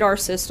and radar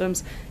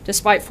systems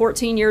despite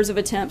 14 years of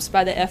attempts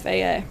by the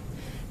FAA.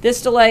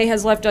 This delay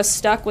has left us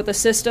stuck with a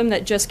system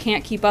that just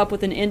can't keep up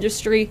with an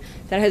industry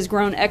that has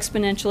grown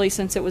exponentially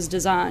since it was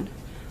designed.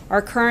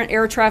 Our current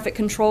air traffic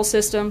control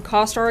system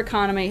costs our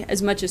economy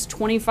as much as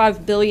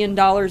 $25 billion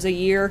a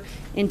year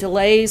in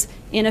delays,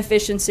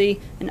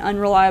 inefficiency, and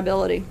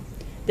unreliability.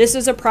 This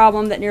is a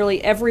problem that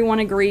nearly everyone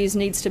agrees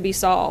needs to be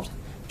solved.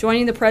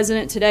 Joining the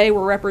President today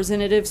were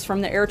representatives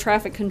from the Air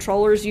Traffic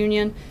Controllers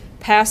Union,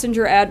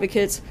 passenger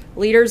advocates,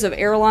 leaders of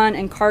airline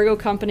and cargo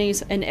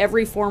companies, and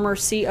every former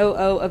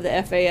COO of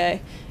the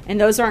FAA.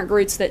 And those aren't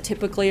groups that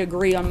typically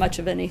agree on much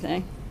of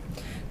anything.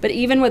 But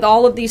even with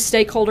all of these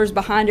stakeholders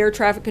behind air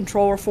traffic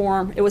control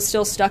reform, it was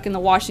still stuck in the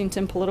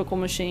Washington political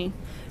machine.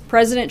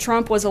 President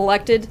Trump was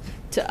elected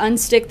to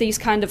unstick these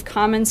kind of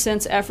common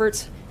sense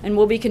efforts, and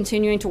we'll be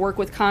continuing to work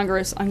with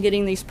Congress on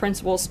getting these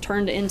principles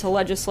turned into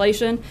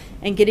legislation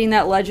and getting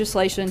that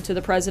legislation to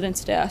the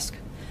President's desk.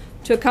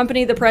 To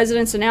accompany the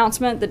President's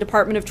announcement, the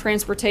Department of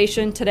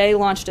Transportation today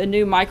launched a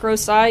new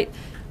microsite,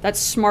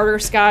 that's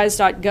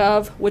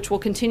smarterskies.gov, which will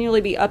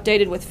continually be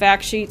updated with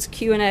fact sheets,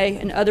 Q&A,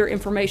 and other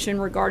information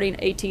regarding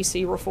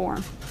ATC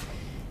reform.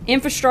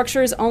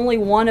 Infrastructure is only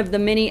one of the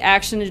many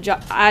action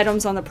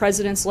items on the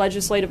President's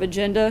legislative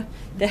agenda.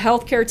 The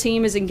healthcare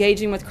team is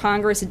engaging with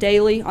Congress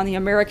daily on the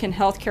American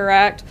Health Care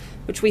Act,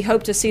 which we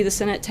hope to see the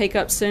Senate take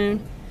up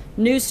soon.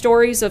 News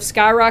stories of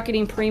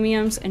skyrocketing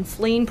premiums and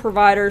fleeing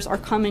providers are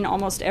coming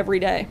almost every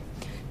day.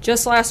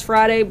 Just last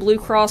Friday, Blue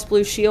Cross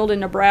Blue Shield in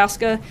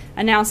Nebraska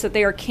announced that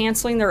they are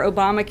canceling their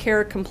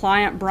Obamacare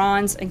compliant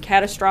bronze and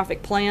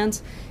catastrophic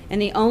plans,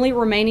 and the only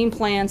remaining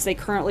plans they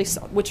currently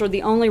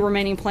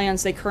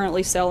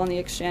sell on the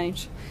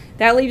exchange.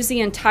 That leaves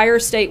the entire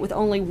state with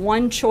only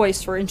one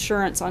choice for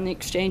insurance on the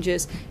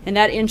exchanges, and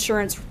that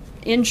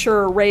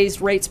insurer raised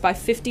rates by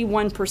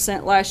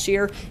 51% last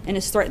year and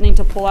is threatening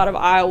to pull out of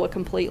Iowa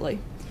completely.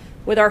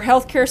 With our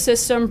healthcare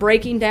system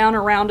breaking down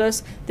around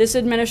us, this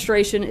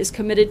administration is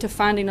committed to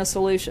finding a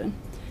solution.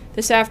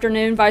 This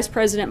afternoon, Vice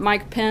President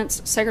Mike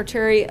Pence,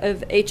 Secretary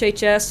of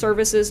HHS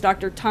Services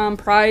Dr. Tom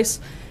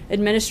Price,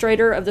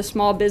 Administrator of the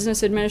Small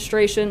Business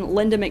Administration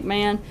Linda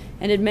McMahon,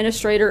 and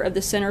Administrator of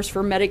the Centers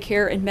for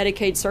Medicare and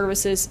Medicaid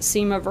Services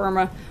Seema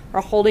Verma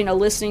are holding a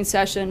listening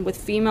session with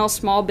female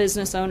small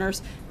business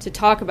owners to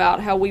talk about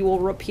how we will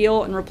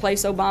repeal and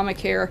replace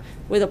Obamacare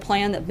with a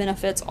plan that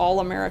benefits all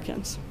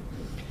Americans.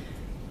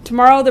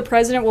 Tomorrow, the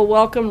President will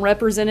welcome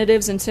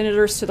representatives and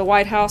senators to the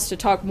White House to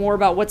talk more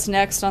about what's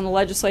next on the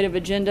legislative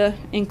agenda,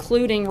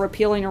 including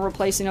repealing and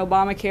replacing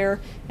Obamacare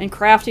and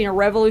crafting a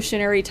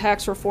revolutionary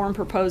tax reform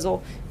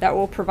proposal that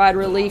will provide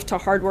relief to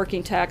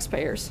hardworking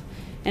taxpayers.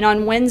 And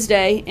on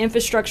Wednesday,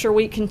 Infrastructure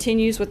Week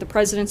continues with the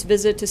President's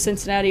visit to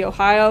Cincinnati,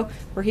 Ohio,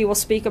 where he will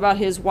speak about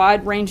his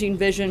wide-ranging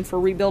vision for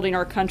rebuilding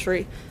our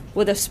country,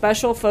 with a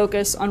special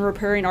focus on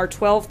repairing our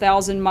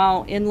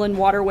 12,000-mile inland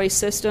waterway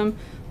system,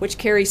 which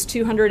carries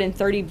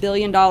 $230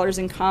 billion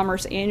in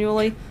commerce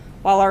annually,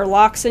 while our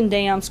locks and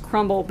dams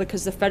crumble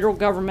because the federal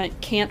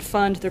government can't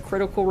fund the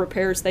critical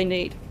repairs they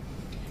need.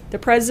 The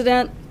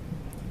President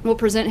will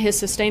present his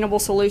sustainable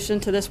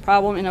solution to this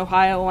problem in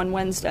Ohio on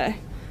Wednesday.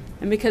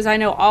 And because I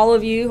know all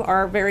of you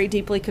are very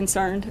deeply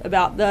concerned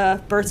about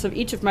the births of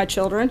each of my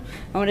children,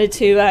 I wanted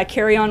to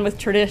carry on with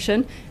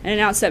tradition and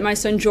announce that my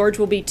son George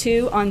will be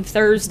 2 on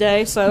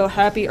Thursday, so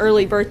happy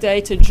early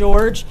birthday to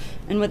George.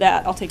 And with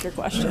that, I'll take your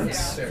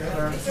questions.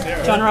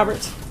 John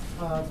Roberts.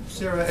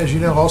 Sarah, as you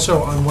know,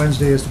 also on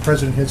Wednesday, as the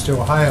President heads to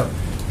Ohio,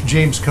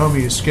 James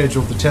Comey is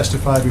scheduled to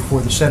testify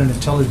before the Senate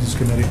Intelligence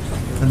Committee.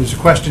 And there's a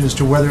question as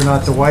to whether or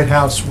not the White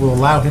House will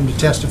allow him to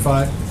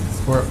testify,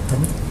 or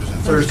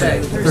Thursday.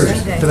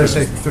 Did I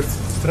say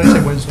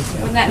Wednesday?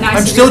 Wasn't that nice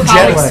I'm of still your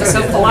jet colleagues to so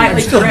lagged.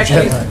 politely correct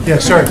you? Yeah,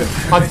 sorry.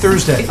 On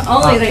Thursday. If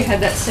only they had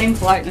that same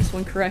politeness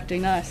when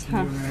correcting us,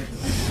 huh?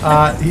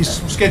 He's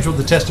scheduled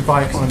to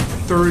testify on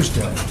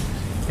Thursday,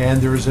 and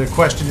there is a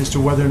question as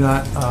to whether or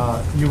not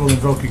you will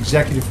invoke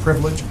executive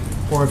privilege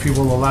or if you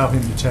will allow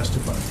him to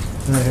testify.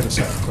 And I have a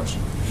second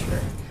question.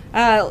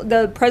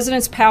 The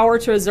President's power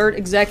to exert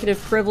executive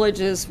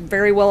privilege is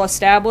very well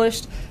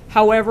established.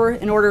 However,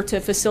 in order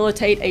to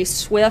facilitate a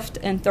swift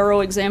and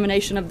thorough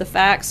examination of the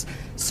facts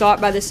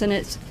sought by the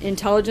Senate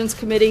Intelligence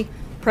Committee,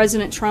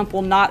 President Trump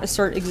will not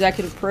assert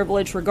executive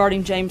privilege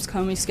regarding James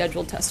Comey's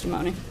scheduled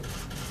testimony.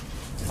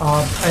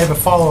 I have a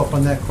follow-up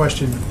on that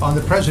question. On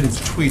the President's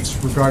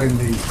tweets regarding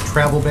the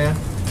travel ban,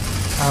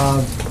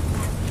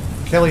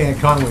 Kellyanne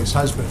Conway's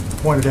husband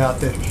pointed out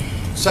that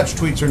such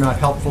tweets are not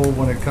helpful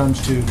when it comes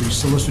to the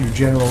Solicitor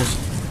General's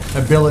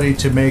ability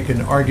to make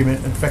an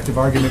argument, an effective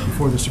argument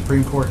before the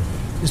Supreme Court.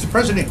 Is the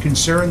President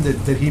concerned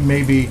that he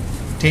may be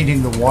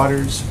tainting the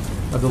waters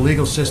of the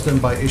legal system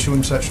by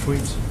issuing such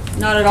tweets?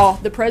 Not at all.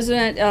 The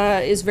President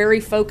is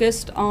very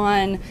focused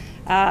on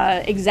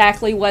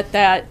exactly what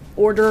that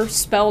order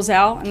spells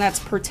out, and that's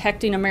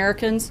protecting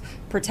Americans,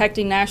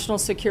 protecting national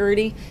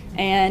security,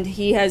 and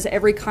he has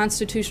every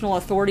constitutional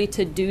authority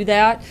to do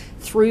that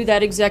through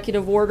that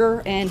executive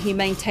order, and he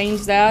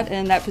maintains that,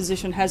 and that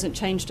position hasn't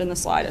changed in the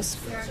slightest.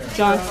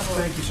 John?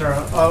 Thank you,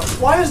 Sarah.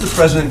 Why is the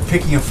President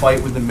picking a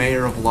fight with the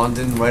mayor of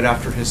London right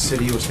after his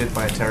city was hit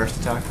by a terrorist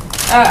attack?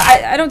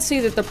 I don't see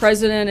that the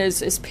President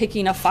is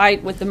picking a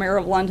fight with the mayor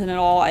of London at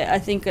all. I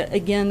think,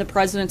 again, the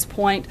President's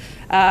point,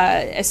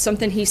 as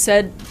something he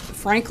said,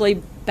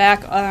 frankly,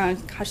 back,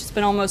 it's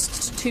been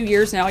almost 2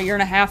 years now, a year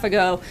and a half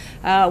ago,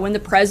 when the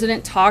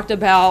President talked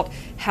about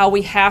how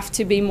we have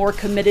to be more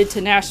committed to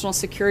national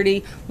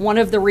security. One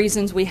of the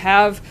reasons we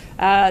have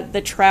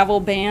the travel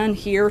ban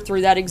here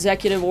through that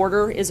executive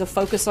order is a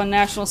focus on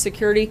national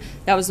security.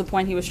 That was the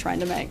point he was trying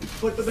to make.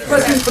 But the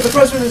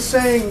President is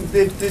saying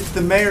that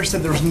the mayor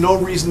said there was no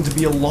reason to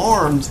be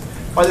alarmed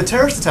by the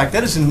terrorist attack.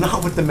 That is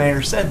not what the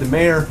mayor said. The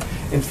mayor,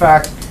 in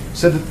fact,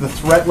 said that the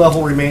threat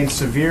level remains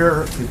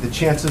severe, that the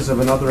chances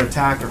of another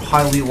attack are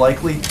highly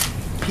likely.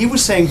 He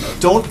was saying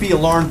don't be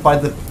alarmed by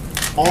the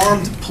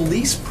armed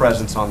police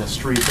presence on the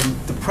street. And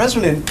the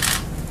President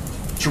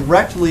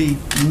directly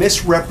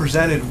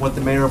misrepresented what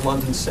the mayor of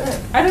London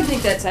said. I don't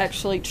think that's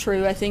actually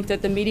true. I think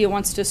that the media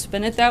wants to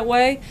spin it that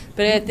way,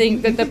 but I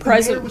think that the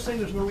president... The mayor was saying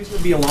there's no reason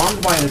to be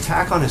alarmed by an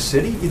attack on a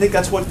city? You think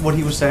that's what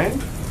he was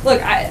saying? Look,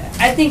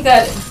 I think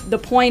that the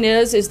point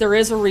is there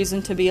is a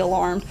reason to be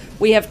alarmed.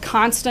 We have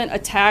constant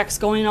attacks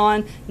going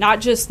on,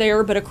 not just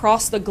there, but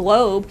across the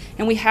globe,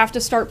 and we have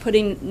to start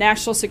putting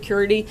national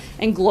security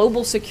and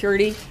global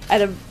security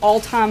at an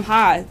all-time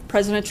high.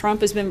 President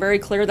Trump has been very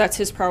clear that's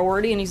his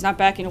priority, and he's not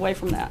backing away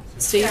from that.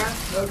 Steve?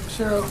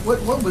 Sarah,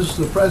 what was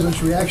the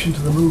president's reaction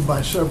to the move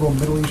by several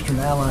Middle Eastern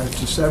allies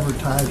to sever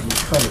ties with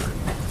Qatar?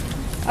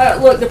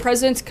 Look, the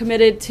president's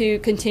committed to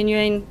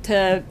continuing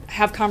to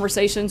have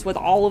conversations with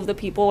all of the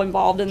people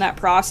involved in that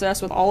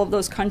process, with all of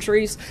those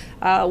countries.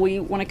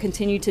 We want to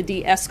continue to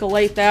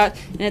de-escalate that,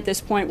 and at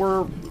this point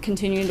we're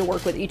continuing to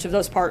work with each of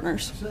those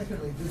partners.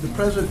 Secondly, did the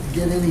president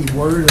get any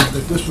word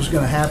that this was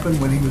going to happen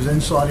when he was in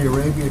Saudi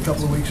Arabia a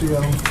couple of weeks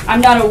ago?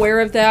 I'm not aware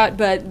of that,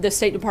 but the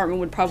State Department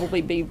would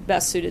probably be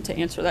best suited to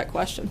answer that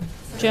question.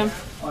 Jim?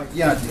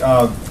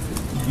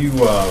 You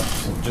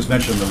just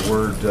mentioned the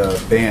word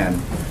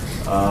ban.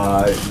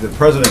 The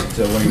president,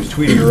 when he was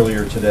tweeting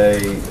earlier today,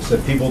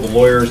 said people, the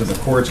lawyers and the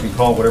courts can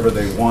call it whatever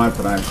they want,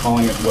 but I'm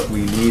calling it what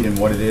we need and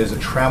what it is, a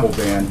travel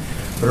ban.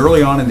 But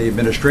early on in the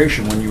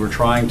administration, when you were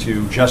trying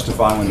to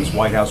justify, when this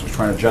White House was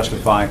trying to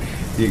justify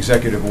the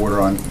executive order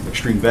on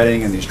extreme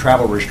vetting and these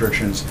travel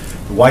restrictions,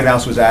 the White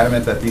House was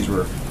adamant that these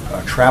were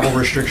travel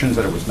restrictions,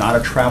 that it was not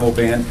a travel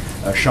ban.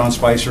 Sean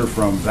Spicer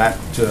from that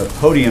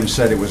podium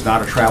said it was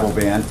not a travel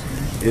ban.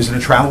 Is it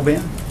a travel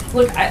ban?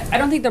 Look, I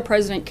don't think the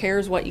president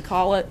cares what you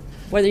call it.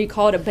 Whether you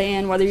call it a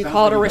ban, whether you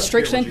call it a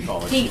restriction,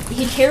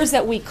 he cares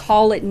that we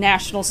call it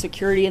national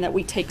security and that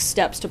we take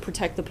steps to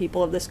protect the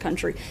people of this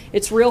country.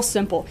 It's real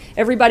simple.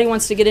 Everybody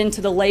wants to get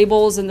into the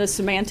labels and the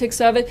semantics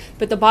of it,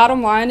 but the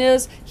bottom line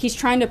is he's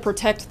trying to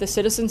protect the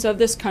citizens of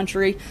this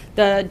country.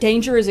 The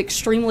danger is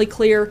extremely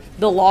clear,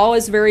 the law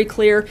is very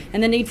clear,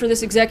 and the need for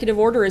this executive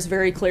order is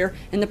very clear,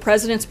 and the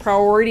president's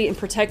priority in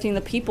protecting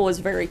the people is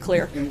very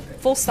clear.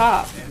 Full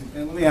stop.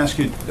 And let me ask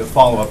you to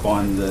follow up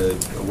on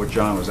what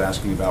John was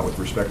asking about with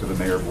respect to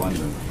the mayor of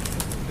London.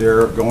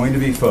 There are going to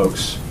be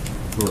folks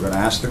who are going to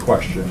ask the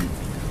question,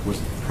 was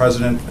the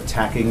president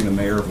attacking the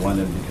mayor of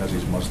London because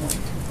he's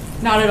Muslim?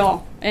 Not at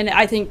all. And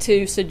I think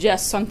to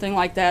suggest something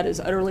like that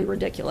is utterly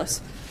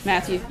ridiculous.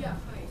 Matthew?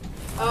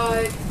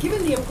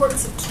 Given the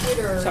importance of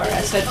Twitter... Sorry,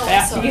 I said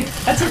Matthew.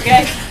 That's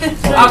okay.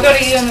 I'll go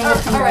to you and then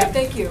we'll come All right, back.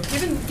 thank you.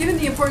 Given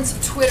the importance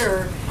of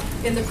Twitter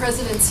in the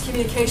president's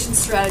communication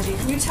strategy,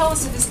 can you tell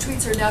us if his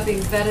tweets are now being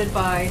vetted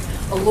by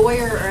a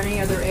lawyer or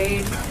any other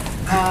aide?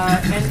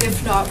 And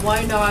if not,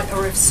 why not?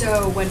 Or if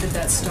so, when did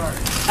that start?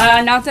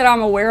 Not that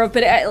I'm aware of,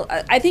 but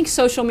I think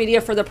social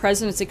media for the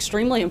president is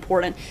extremely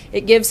important.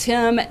 It gives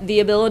him the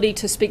ability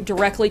to speak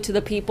directly to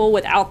the people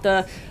without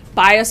the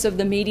bias of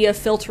the media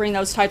filtering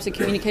those types of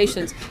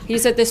communications.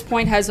 He's at this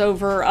point has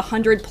over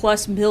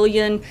 100+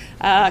 million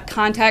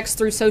contacts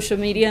through social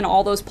media and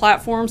all those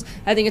platforms.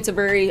 I think it's a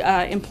very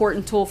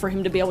important tool for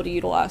him to be able to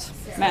utilize.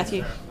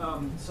 Matthew.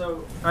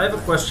 So I have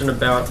a question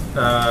about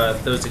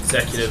those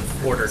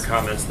executive order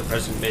comments the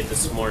president made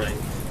this morning.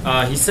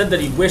 He said that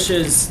he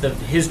wishes that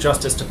his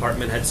Justice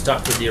Department had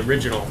stuck with the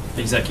original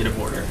executive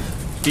order.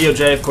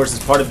 DOJ, of course, is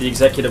part of the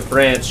executive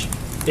branch.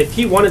 If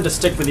he wanted to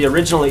stick with the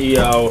original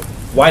EO,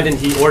 why didn't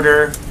he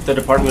order the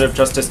Department of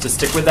Justice to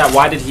stick with that?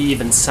 Why did he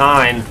even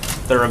sign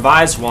the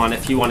revised one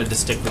if he wanted to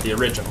stick with the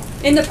original?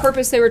 In the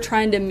purpose, they were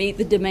trying to meet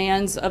the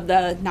demands of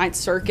the Ninth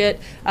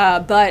Circuit.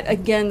 But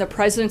again, the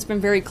president's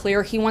been very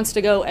clear. He wants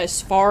to go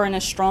as far and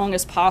as strong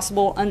as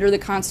possible under the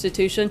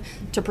Constitution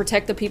to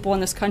protect the people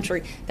in this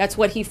country. That's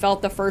what he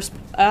felt the first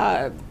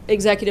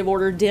executive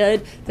order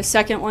did. The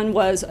second one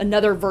was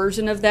another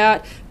version of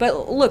that.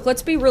 But look,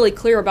 let's be really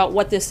clear about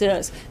what this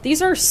is.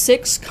 These are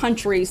 6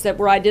 countries that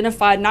were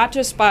identified not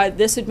just by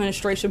this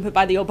administration, but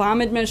by the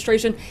Obama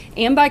administration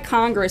and by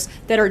Congress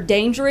that are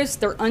dangerous,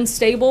 they're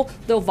unstable,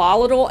 they're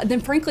volatile, and then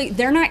frankly,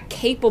 they're not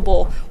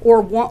capable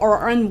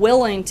or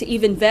unwilling to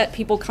even vet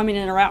people coming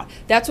in or out.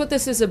 That's what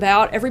this is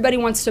about. Everybody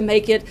wants to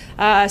make it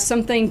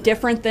something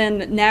different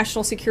than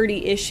national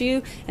security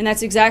issue, and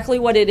that's exactly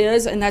what it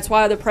is, and that's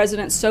why the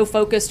president's so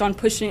focused on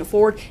pushing it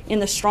forward in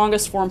the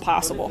strongest form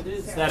possible.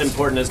 It's that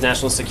important as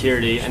national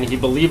security, and he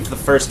believed the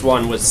first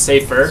one was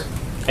safer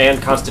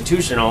and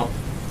constitutional.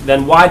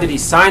 Then why did he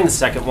sign the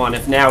second one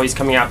if now he's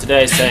coming out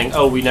today saying,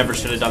 oh, we never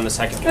should have done the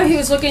second one? He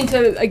was looking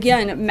to,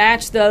 again,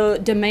 match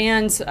the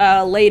demands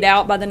laid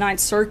out by the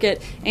Ninth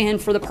Circuit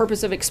and for the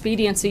purpose of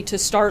expediency to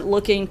start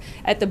looking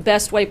at the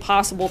best way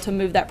possible to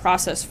move that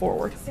process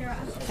forward. Sarah,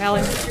 Allie?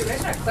 I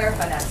just want to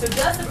clarify that. So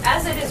does,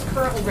 as it is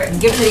currently written,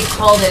 given that he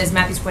called it, as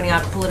Matthew's pointing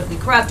out, politically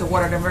corrupt or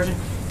water diversion,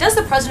 does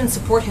the president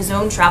support his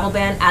own travel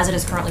ban as it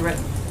is currently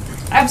written?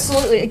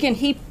 Absolutely. Again,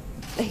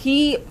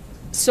 he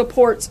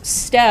supports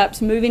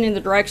steps moving in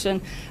the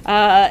direction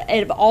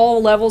at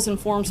all levels and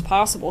forms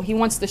possible. He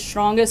wants the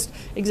strongest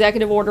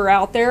executive order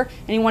out there,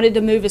 and he wanted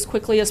to move as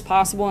quickly as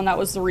possible, and that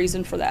was the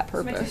reason for that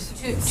purpose.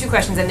 Two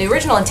questions. And the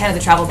original intent of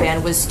the travel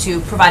ban was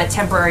to provide a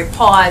temporary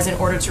pause in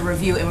order to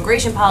review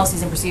immigration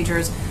policies and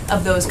procedures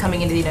of those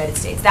coming into the United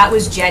States. That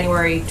was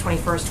January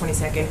 21st,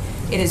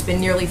 22nd. It has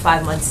been nearly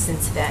 5 months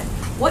since then.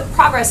 What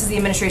progress has the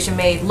administration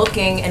made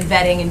looking and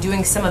vetting and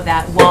doing some of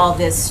that while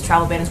this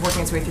travel ban is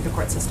working its way through the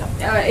court system?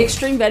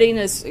 Extreme vetting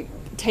is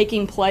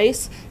taking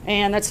place,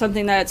 and that's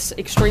something that's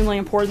extremely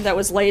important that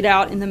was laid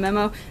out in the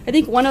memo. I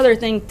think one other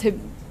thing to...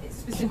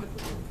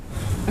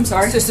 I'm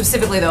sorry? So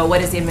specifically, though,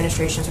 what is the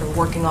administration sort of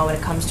working on when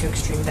it comes to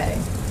extreme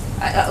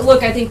vetting?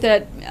 Look, I think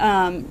that,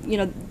 you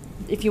know,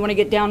 if you want to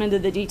get down into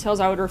the details,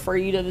 I would refer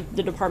you to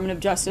the Department of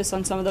Justice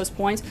on some of those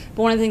points.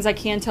 But one of the things I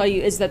can tell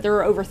you is that there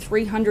are over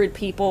 300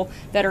 people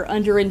that are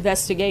under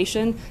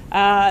investigation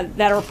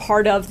that are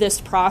part of this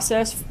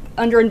process,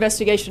 under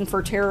investigation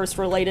for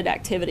terrorist-related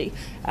activity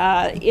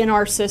in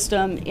our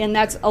system, and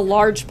that's a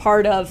large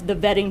part of the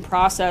vetting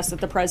process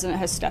that the president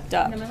has stepped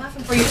up. And my last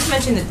one for you, just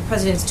mentioned that the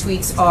president's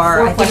tweets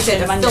are, I think,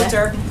 a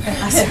filter,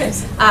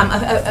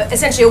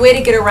 essentially a way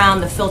to get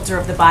around the filter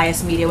of the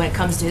biased media when it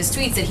comes to his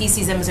tweets, that he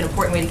sees them as an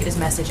important way to get his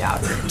message out.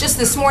 Just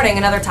this morning,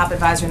 another top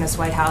advisor in this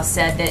White House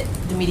said that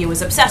the media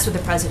was obsessed with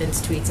the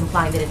president's tweets,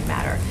 implying they didn't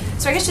matter.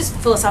 So I guess just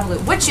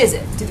philosophically, which is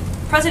it? Do the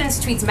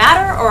president's tweets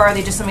matter, or are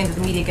they just something that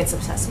the media gets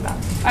obsessed about?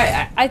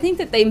 I think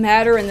that they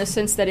matter in the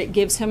sense that it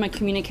gives him a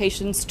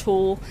communications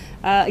tool,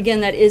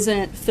 again, that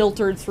isn't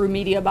filtered through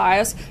media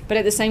bias. But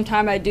at the same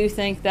time, I do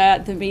think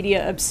that the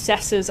media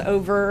obsesses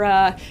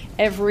over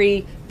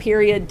every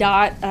period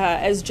dot.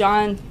 As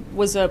John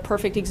was a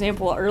perfect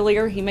example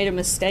earlier, he made a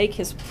mistake.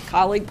 His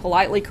colleague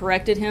politely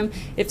corrected him.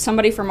 If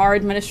somebody from our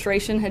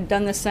administration had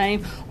done the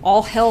same,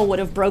 all hell would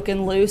have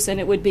broken loose,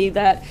 and it would be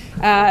that,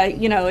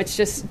 you know, it's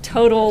just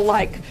total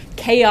like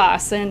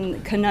chaos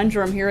and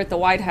conundrum here at the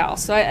White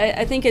House. So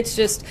I think it's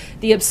just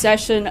the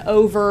obsession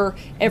over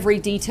every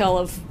detail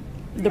of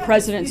the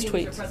president's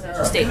tweets.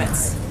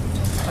 Statements.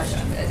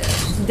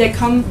 That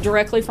come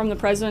directly from the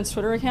president's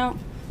Twitter account?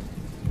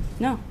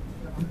 No.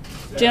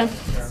 Jen?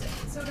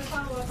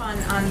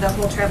 On the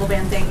whole travel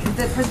ban thing,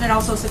 the president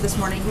also said this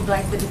morning he'd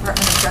like the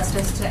Department of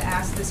Justice to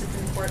ask the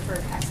Supreme Court for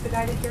an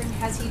expedited hearing.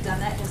 Has he done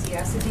that? Has he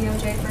asked the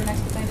DOJ for an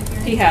expedited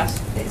hearing? He has.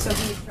 So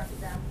he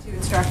instructed them to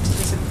instruct the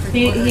Supreme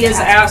Court? He has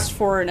asked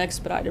for an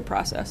expedited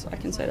process, I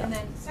can say that. And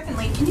then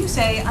secondly, can you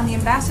say on the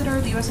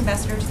ambassador, the U.S.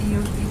 ambassador to the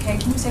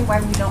UK, can you say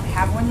why we don't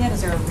have one yet?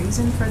 Is there a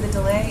reason for the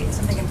delay?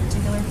 Something in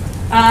particular?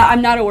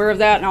 I'm not aware of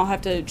that, and I'll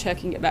have to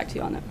check and get back to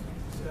you on that.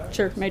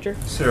 Sure, Major.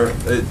 Sarah,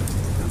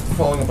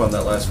 following up on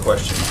that last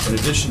question, in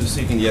addition to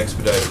seeking the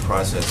expedited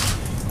process,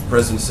 the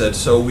president said,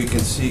 so we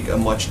can seek a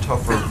much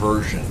tougher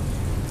version.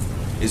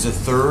 Is a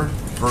third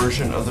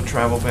version of the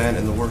travel ban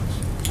in the works?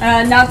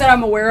 Not that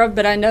I'm aware of,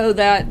 but I know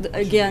that,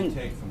 again,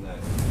 Take from that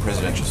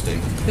presidential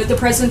statement. that the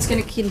president's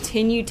going to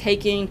continue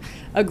taking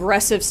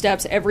aggressive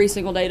steps every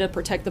single day to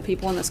protect the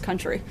people in this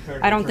country.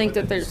 I don't think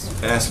that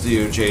there's... Ask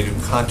DOJ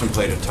to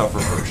contemplate a tougher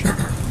version.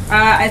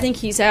 I think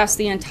he's asked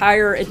the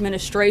entire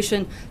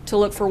administration to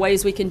look for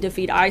ways we can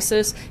defeat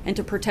ISIS and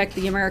to protect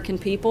the American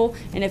people.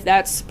 And if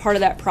that's part of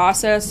that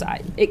process,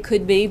 it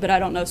could be, but I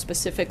don't know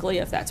specifically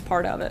if that's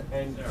part of it.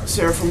 And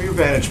Sarah, from your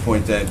vantage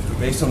point then,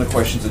 based on the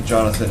questions that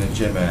Jonathan and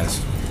Jim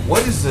asked,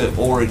 what is the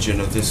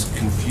origin of this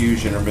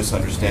confusion or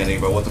misunderstanding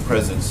about what the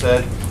president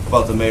said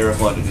about the mayor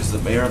of London? Is the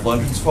mayor of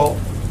London's fault?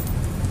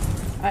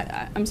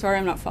 I'm sorry,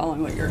 I'm not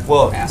following what you're asking.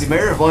 Well, the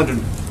mayor of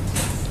London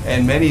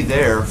and many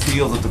there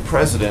feel that the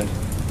president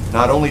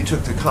not only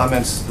took the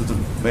comments that the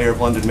mayor of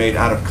London made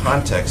out of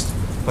context,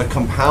 but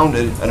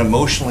compounded an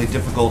emotionally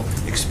difficult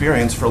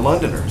experience for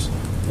Londoners.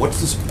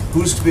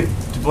 Who's to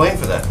blame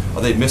for that?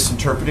 Are they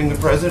misinterpreting the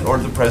president, or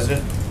did the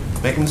president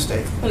make a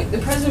mistake? Look, the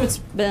president's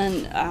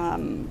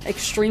been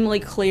extremely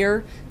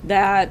clear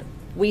that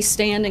we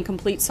stand in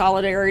complete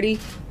solidarity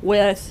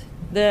with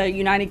the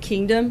United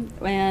Kingdom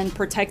and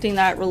protecting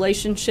that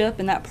relationship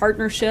and that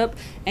partnership,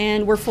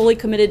 and we're fully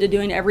committed to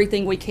doing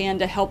everything we can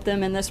to help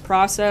them in this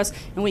process,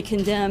 and we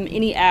condemn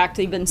any act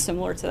even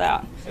similar to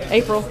that.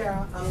 April?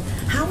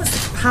 How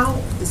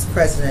is the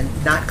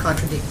president not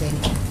contradicting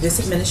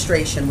this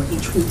administration when he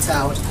tweets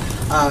out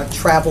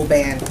travel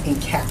ban in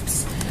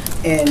caps?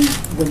 And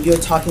when you're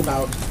talking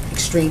about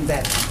extreme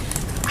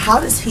vetting,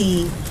 how does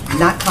he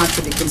not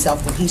contradict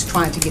himself when he's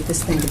trying to get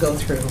this thing to go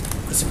through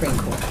the Supreme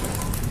Court?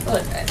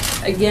 Look,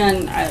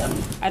 again,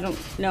 I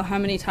don't know how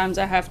many times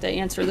I have to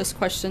answer this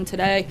question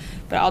today,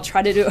 but I'll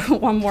try to do it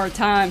one more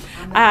time.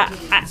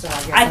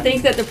 I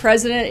think that the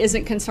president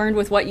isn't concerned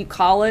with what you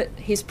call it.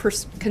 He's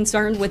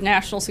concerned with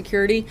national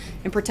security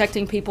and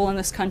protecting people in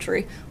this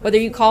country. Whether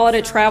you call it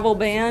a travel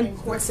ban.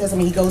 The court says, I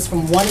mean, he goes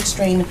from one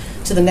extreme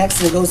to the next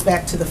and it goes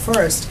back to the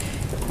first.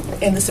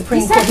 In the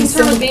Supreme Court, he's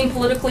not concerned with being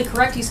politically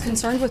correct. He's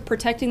concerned with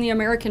protecting the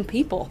American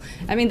people.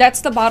 I mean,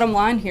 that's the bottom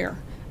line here.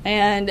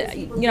 And,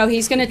 you know,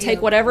 he's going to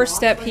take whatever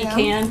step he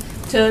can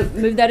to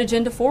move that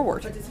agenda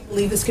forward. But does he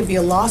believe this could be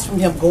a loss from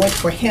him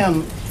for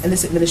him and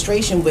this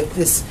administration with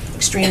this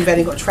extreme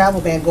vetting or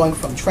travel ban going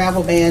from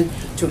travel ban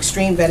to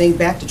extreme vetting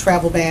back to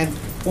travel ban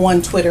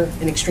on Twitter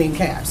and extreme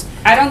cabs?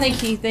 I don't think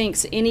he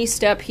thinks any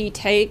step he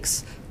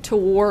takes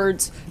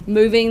towards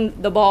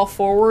moving the ball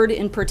forward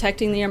in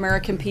protecting the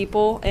American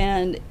people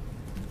and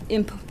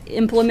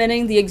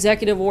implementing the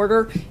executive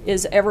order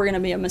is ever going to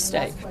be a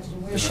mistake.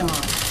 Where's Sean?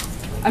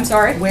 I'm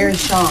sorry? Where is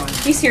Sean?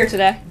 He's here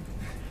today.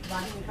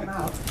 Why didn't he come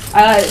out?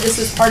 This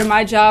is part of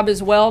my job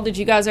as well. Did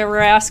you guys ever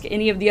ask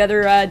any of the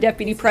other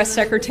deputy press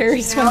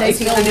secretaries when they Is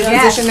he in a new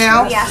filled position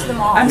now? We asked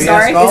them all. I'm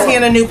sorry? Is he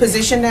in a new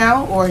position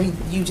now, or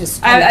you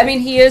just? I mean,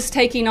 he is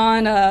taking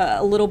on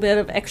a little bit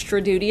of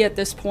extra duty at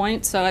this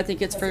point, so I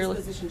think it's fairly.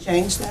 Has his position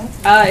changed then?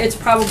 It's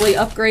probably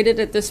upgraded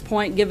at this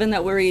point, given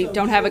that we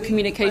don't have a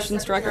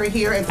communications director.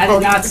 Here I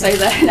did not say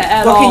that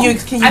at Well, all.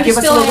 can you I'm give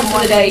us a still little in more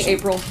for the day, information?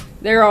 April.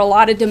 There are a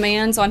lot of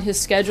demands on his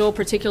schedule,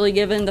 particularly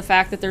given the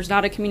fact that there's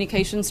not a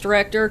communications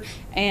director,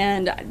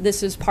 and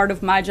this is part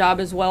of my job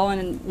as well.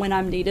 And when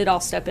I'm needed, I'll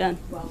step in.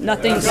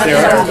 Nothing's. One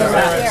of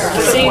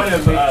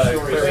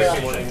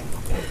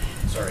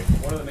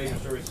the major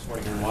stories this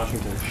morning here in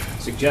Washington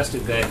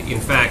suggested that, in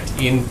fact,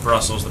 in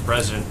Brussels, the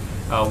president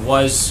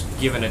was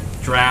given a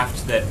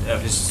draft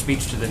of his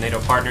speech to the NATO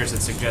partners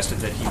that suggested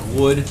that he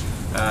would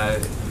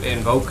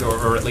invoke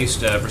or at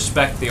least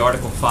respect the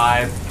Article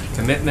 5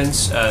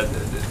 commitments.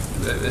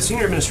 The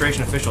senior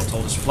administration official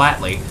told us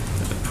flatly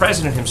that the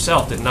president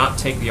himself did not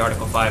take the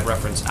Article 5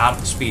 reference out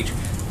of the speech.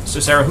 So,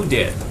 Sarah, who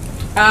did?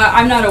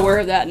 I'm not aware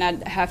of that, and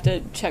I'd have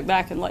to check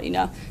back and let you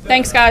know.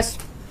 Thanks, guys.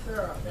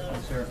 You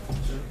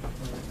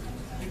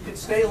could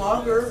stay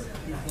longer.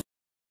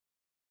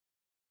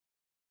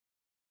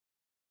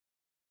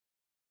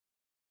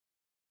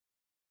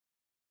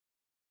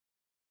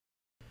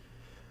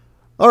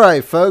 All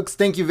right, folks,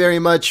 thank you very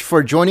much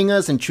for joining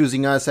us and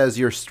choosing us as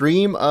your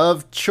stream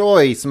of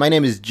choice. My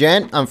name is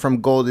Jen. I'm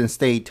from Golden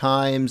State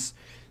Times.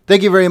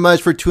 Thank you very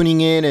much for tuning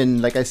in and,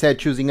 like I said,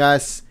 choosing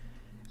us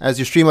as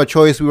your stream of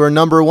choice. We were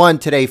 #1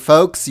 today,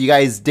 folks. You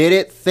guys did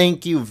it.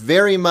 Thank you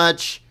very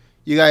much.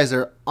 You guys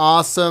are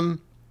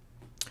awesome.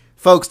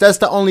 Folks, that's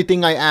the only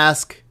thing I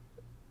ask,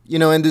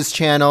 in this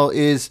channel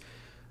is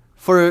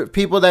for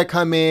people that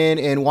come in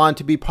and want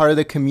to be part of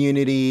the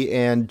community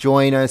and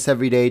join us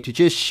every day to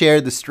just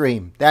share the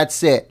stream.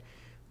 That's it.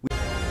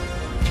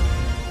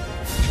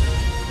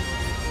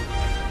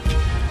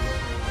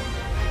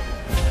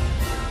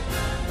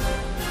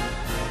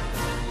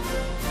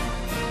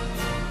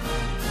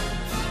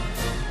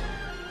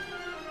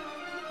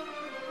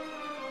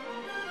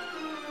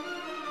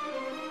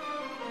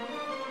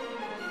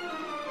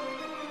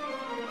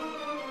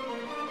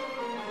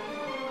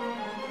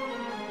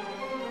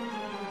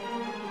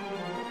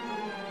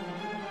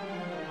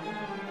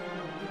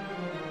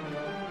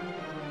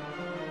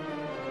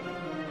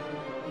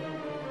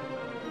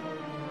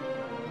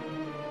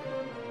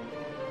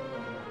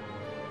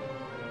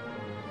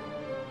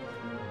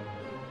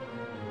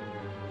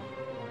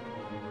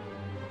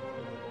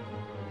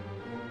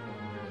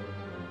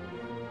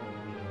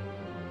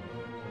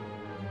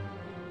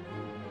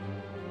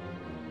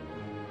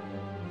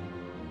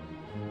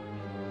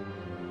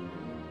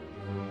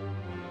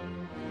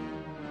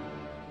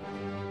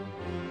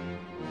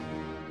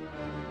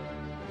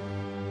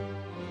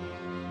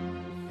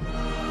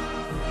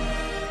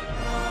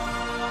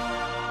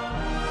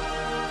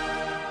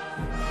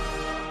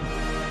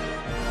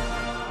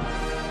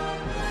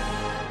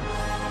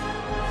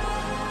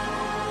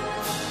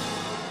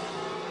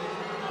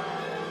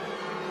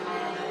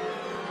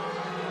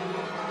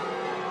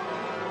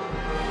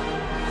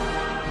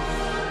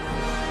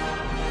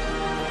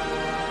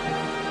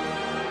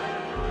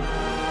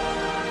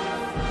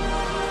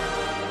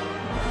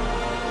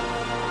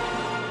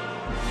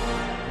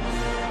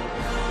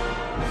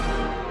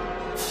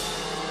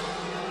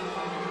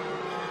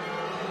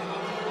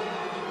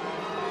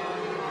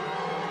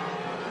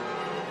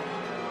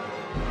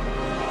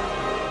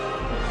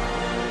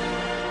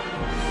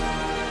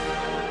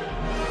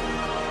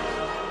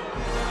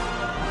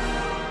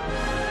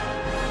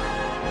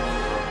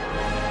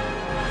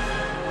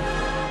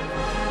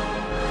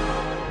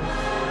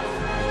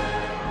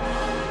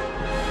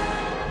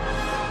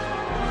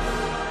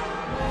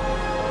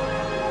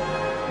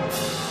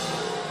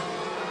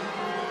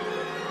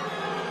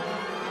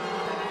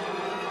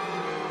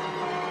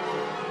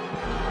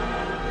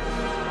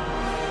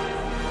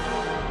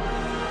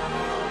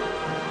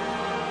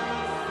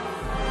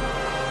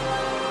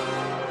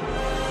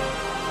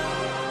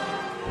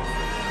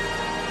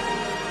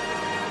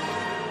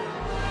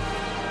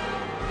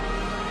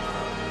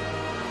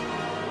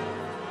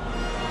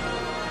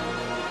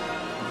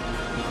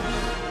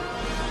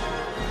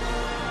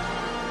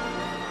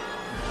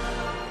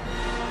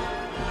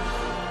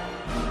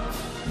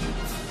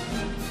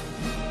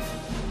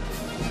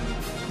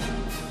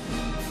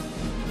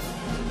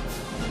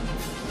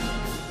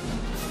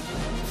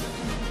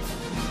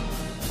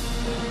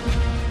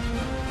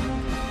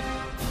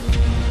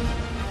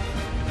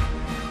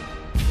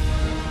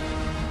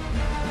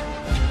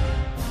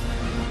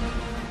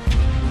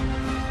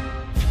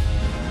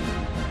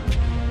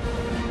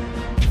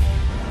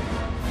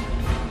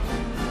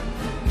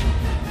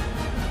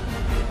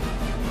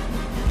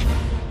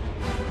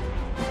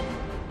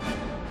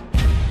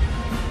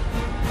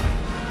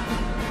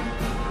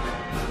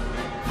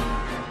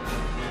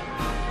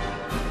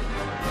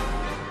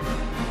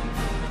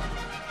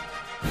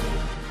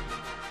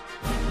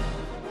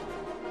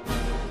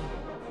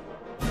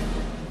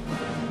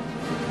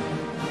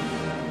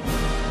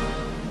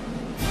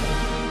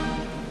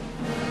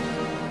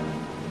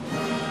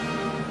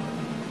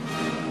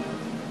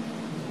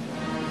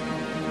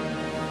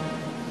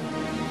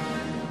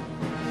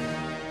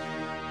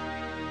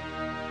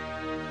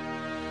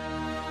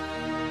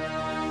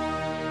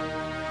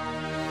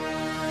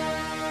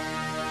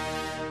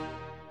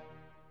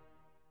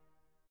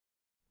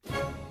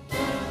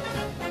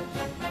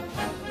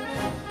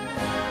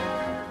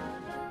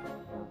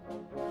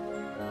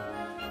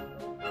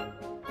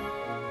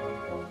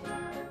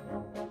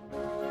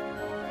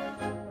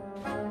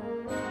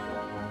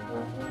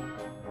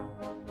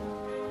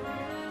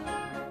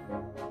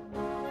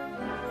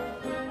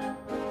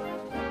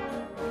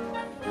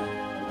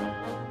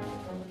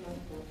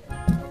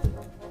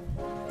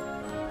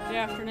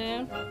 Good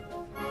afternoon.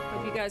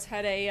 Hope you guys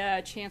had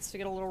a chance to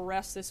get a little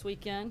rest this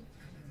weekend,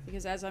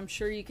 because as I'm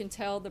sure you can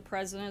tell, the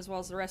president as well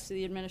as the rest of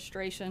the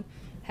administration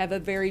have a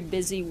very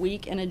busy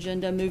week and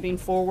agenda moving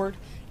forward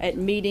at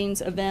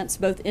meetings, events,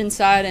 both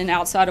inside and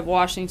outside of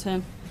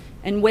Washington.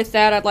 And with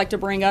that, I'd like to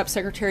bring up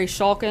Secretary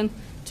Shulkin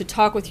to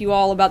talk with you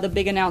all about the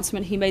big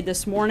announcement he made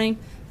this morning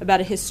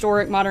about a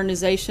historic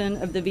modernization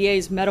of the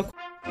VA's medical.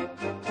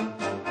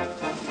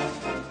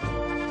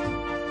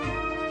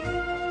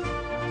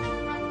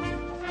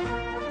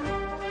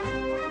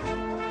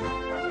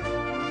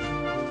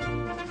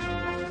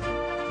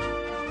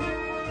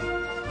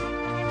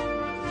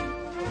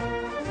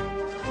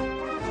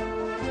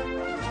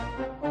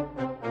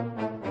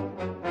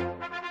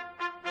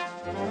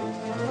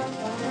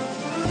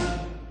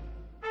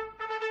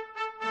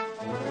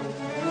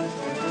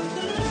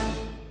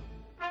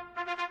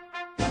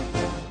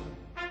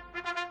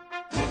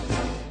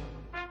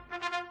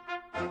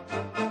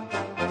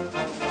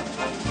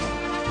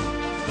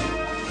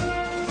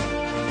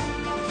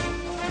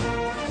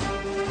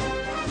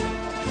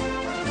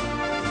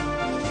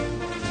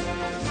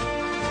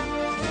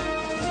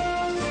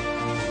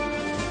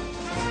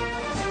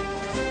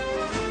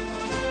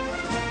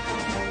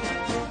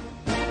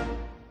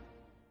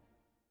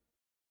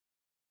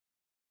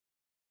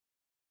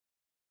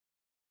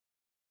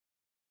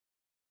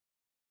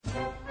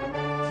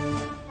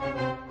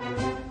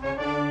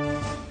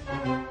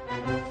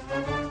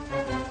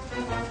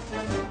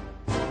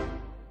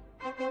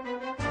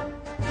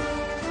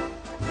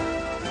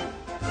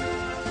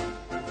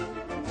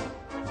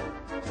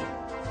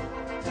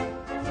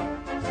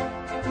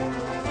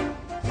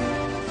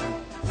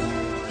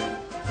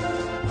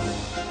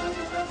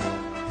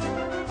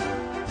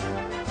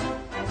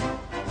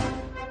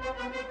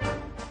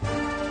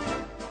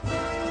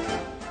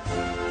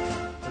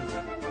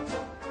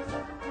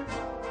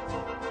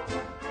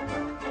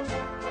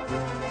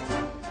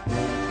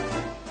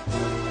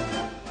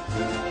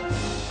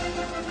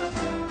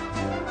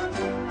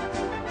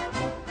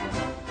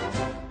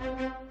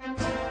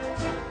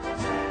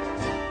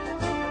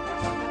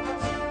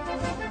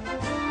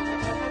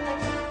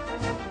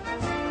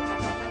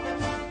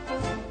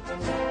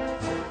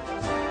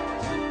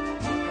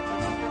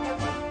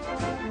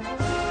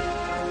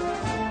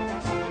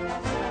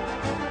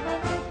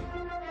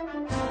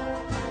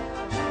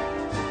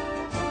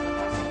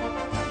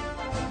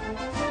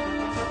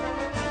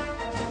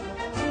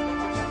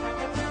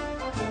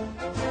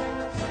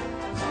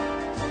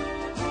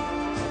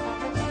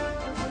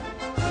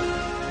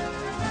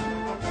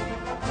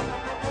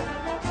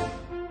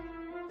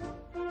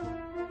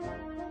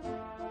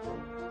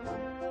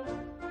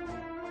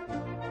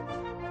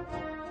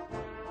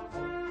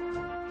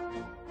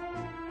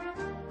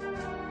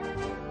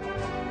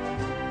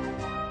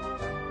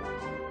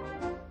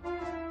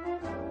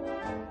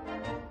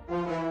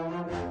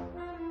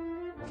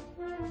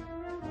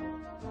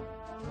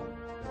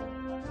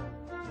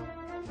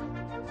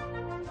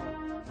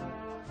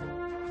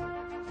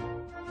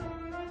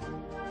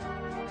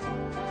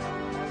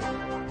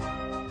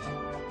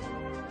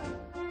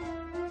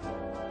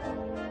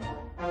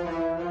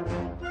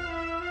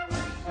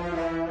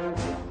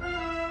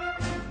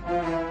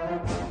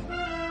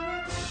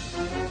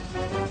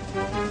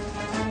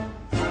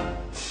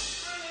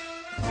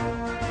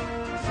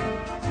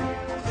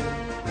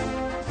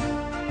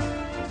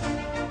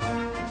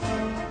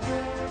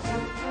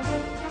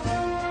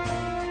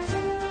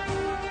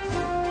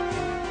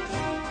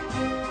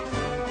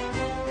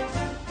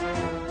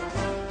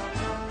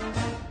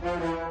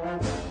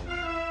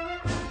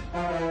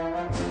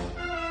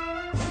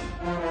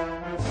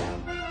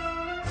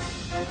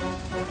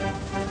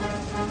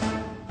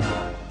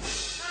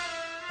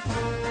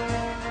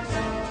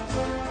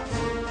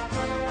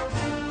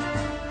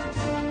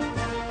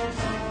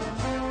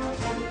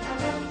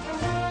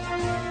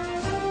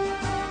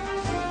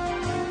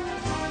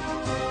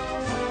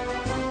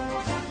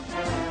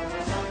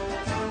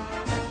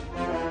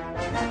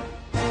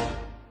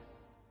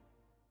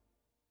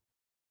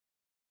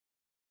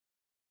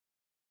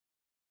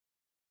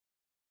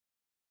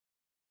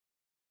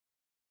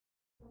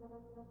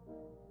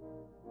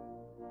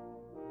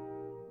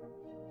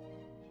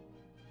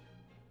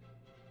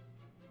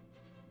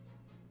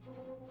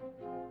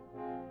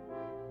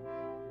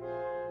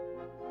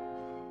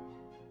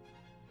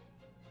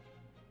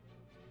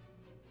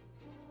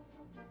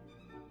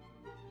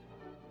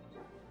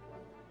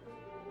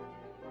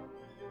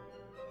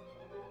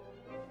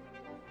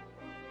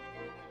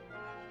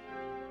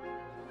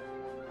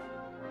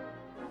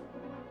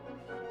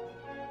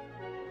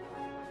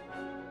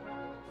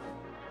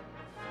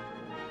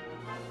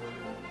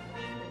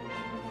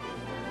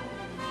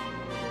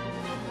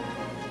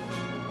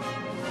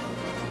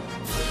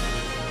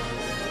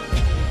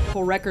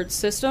 Record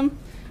system.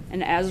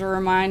 And as a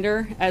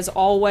reminder, as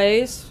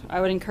always,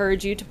 I would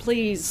encourage you to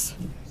please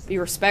be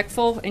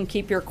respectful and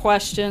keep your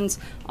questions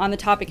on the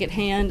topic at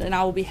hand, and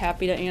I will be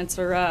happy to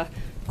answer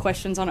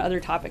questions on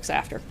other topics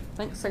after.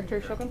 Thanks,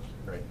 Secretary Shulkin.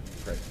 Great.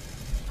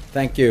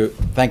 Thank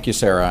you,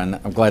 Sarah, and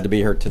I'm glad to be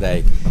here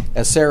today.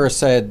 As Sarah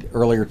said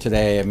earlier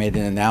today, I made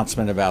an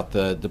announcement about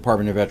the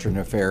Department of Veteran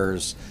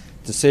Affairs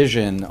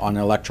decision on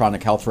an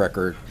electronic health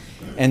record.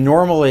 And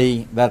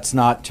normally that's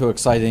not too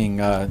exciting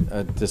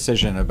a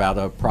decision about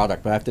a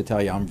product, but I have to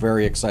tell you I'm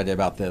very excited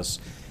about this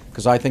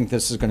because I think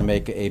this is going to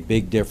make a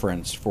big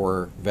difference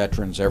for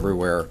veterans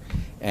everywhere,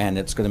 and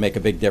it's going to make a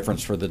big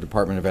difference for the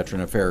Department of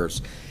Veteran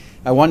Affairs.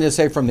 I wanted to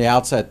say from the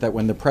outset that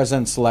when the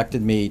President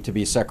selected me to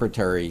be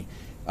Secretary,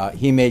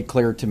 he made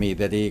clear to me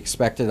that he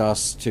expected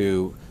us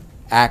to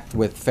act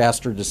with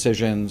faster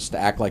decisions, to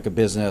act like a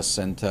business,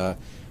 and to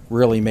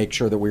really make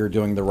sure that we were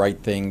doing the right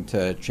thing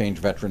to change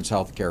veterans'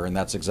 health care, and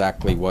that's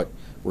exactly what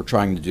we're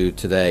trying to do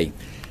today.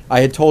 I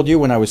had told you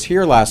when I was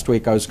here last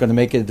week I was going to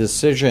make a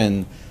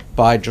decision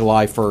by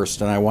July 1st,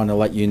 and I want to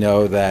let you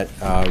know that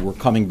we're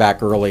coming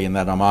back early and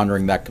that I'm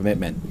honoring that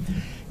commitment.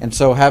 And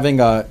so having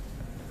a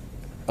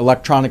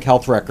electronic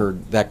health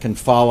record that can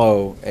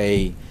follow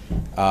a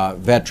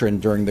veteran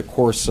during the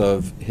course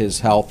of his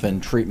health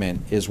and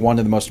treatment is one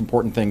of the most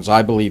important things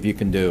I believe you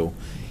can do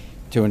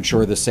to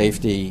ensure the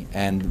safety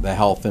and the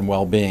health and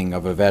well-being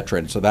of a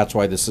veteran. So that's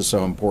why this is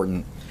so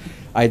important.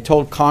 I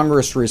told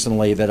Congress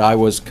recently that I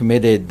was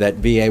committed that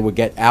VA would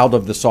get out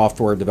of the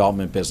software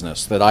development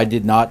business, that I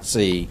did not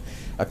see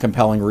a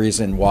compelling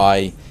reason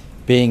why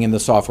being in the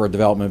software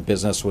development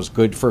business was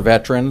good for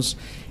veterans.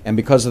 And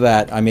because of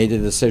that, I made a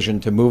decision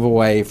to move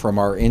away from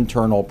our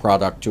internal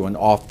product to an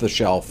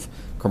off-the-shelf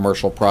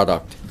commercial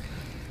product.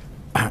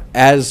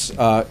 As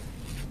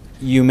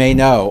you may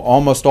know,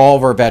 almost all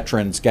of our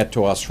veterans get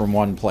to us from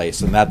one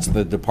place, and that's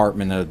the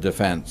Department of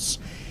Defense.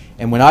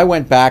 And when I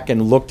went back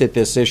and looked at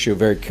this issue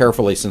very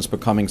carefully since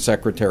becoming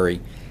Secretary,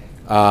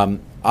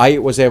 I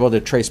was able to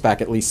trace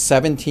back at least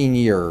 17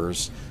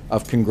 years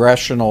of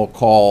congressional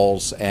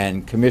calls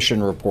and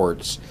commission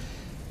reports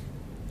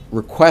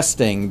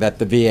requesting that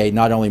the VA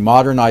not only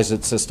modernize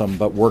its system,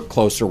 but work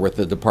closer with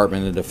the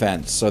Department of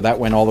Defense. So that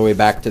went all the way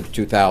back to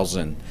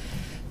 2000.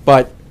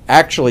 But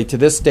actually, to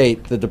this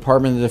date, the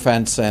Department of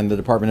Defense and the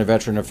Department of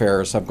Veteran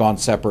Affairs have gone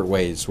separate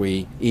ways.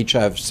 We each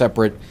have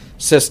separate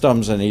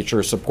systems and each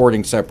are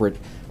supporting separate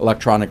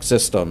electronic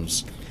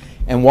systems.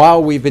 And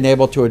while we've been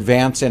able to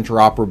advance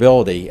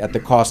interoperability at the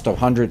cost of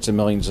hundreds of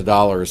millions of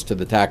dollars to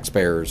the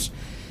taxpayers,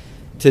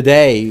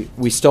 today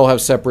we still have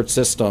separate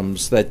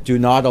systems that do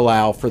not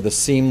allow for the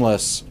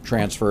seamless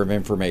transfer of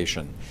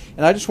information.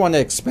 And I just want to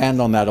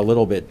expand on that a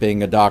little bit,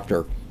 being a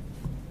doctor.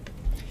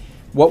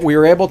 What we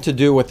were able to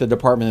do with the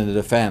Department of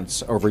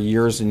Defense over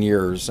years and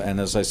years,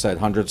 and as I said,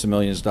 hundreds of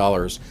millions of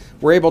dollars,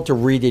 we're able to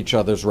read each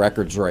other's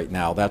records right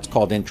now. That's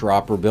called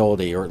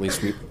interoperability, or at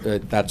least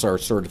that's our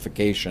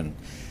certification.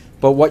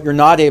 But what you're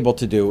not able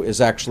to do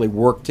is actually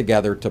work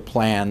together to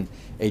plan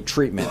a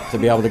treatment, to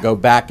be able to go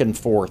back and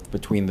forth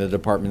between the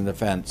Department of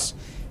Defense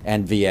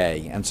and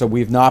VA. And so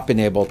we've not been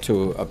able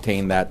to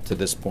obtain that to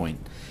this point.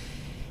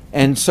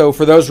 And so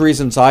for those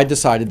reasons, I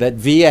decided that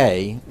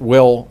VA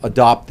will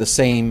adopt the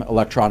same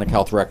electronic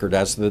health record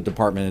as the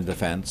Department of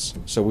Defense.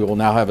 So we will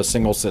now have a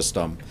single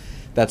system.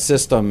 That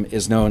system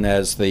is known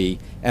as the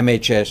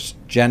MHS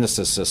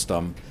Genesis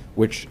system,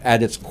 which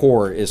at its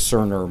core is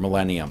Cerner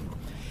Millennium.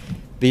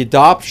 The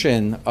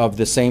adoption of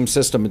the same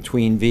system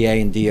between VA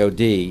and DoD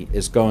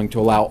is going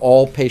to allow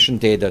all patient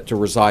data to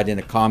reside in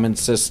a common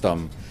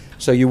system.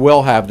 So you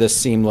will have this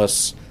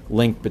seamless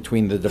link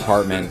between the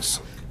departments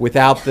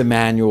without the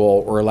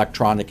manual or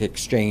electronic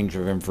exchange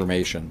of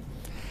information.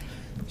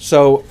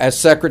 So as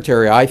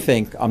Secretary, I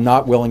think I'm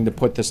not willing to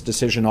put this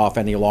decision off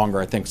any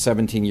longer. I think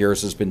 17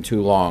 years has been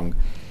too long.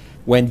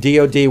 When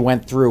DoD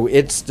went through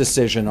its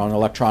decision on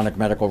electronic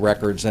medical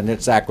records and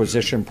its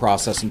acquisition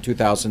process in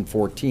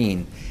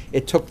 2014,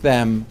 it took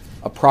them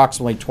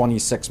approximately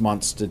 26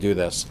 months to do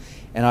this.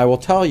 And I will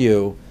tell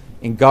you,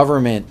 in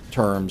government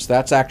terms,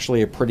 that's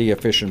actually a pretty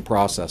efficient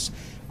process.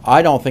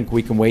 I don't think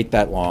we can wait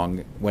that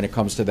long when it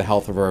comes to the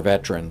health of our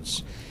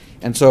veterans.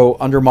 And so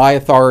under my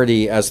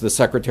authority as the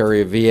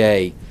Secretary of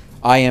VA,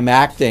 I am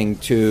acting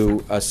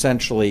to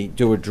essentially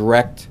do a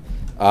direct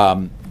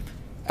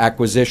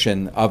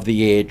acquisition of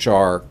the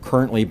EHR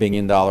currently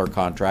billion-dollar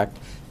contract.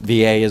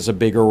 VA is a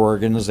bigger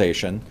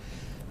organization,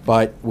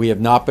 but we have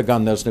not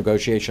begun those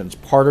negotiations.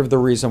 Part of the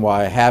reason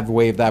why I have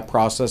waived that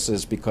process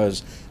is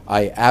because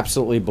I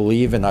absolutely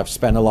believe, and I've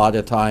spent a lot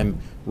of time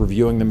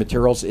reviewing the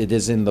materials, it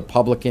is in the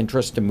public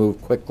interest to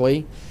move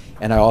quickly.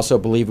 And I also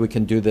believe we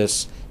can do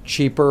this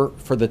cheaper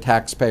for the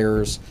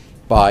taxpayers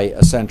by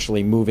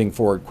essentially moving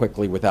forward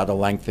quickly without a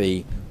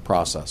lengthy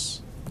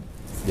process.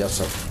 Yes,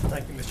 sir.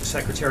 Thank you, Mr.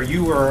 Secretary.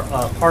 You were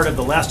part of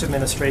the last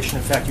administration.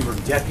 In fact, you were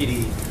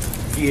Deputy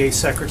VA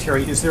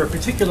Secretary. Is there a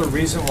particular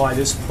reason why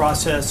this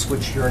process,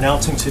 which you're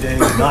announcing today,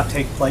 did not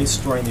take place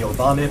during the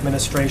Obama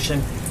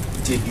administration?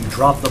 Did you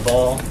drop the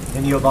ball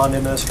in the Obama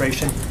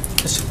administration?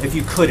 Just, if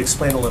you could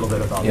explain a little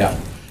bit about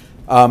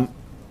that.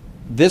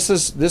 This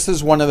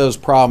is one of those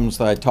problems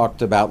that I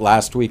talked about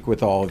last week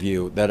with all of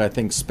you that I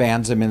think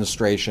spans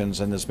administrations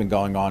and has been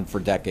going on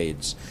for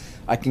decades.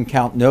 I can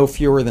count no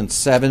fewer than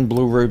 7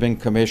 blue ribbon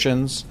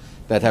commissions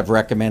that have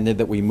recommended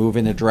that we move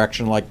in a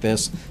direction like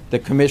this. The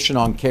Commission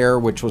on Care,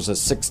 which was a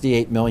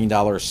 $68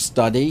 million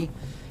study,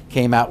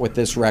 came out with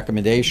this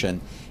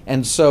recommendation.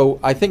 And so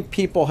I think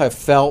people have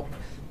felt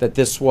that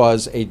this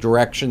was a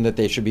direction that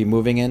they should be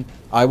moving in.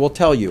 I will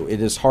tell you,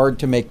 it is hard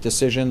to make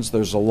decisions.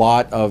 There's a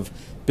lot of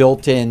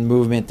built-in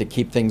movement to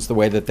keep things the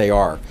way that they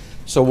are.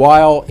 So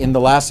while in the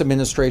last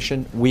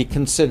administration we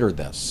considered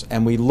this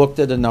and we looked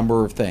at a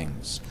number of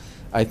things,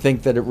 I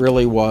think that it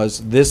really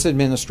was this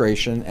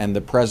administration and the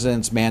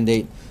president's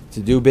mandate to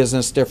do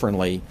business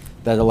differently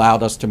that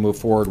allowed us to move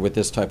forward with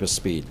this type of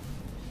speed.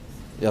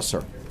 Yes,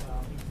 sir.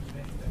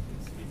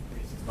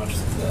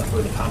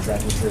 For the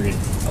contracting period,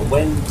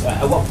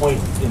 at what point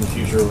in the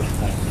future,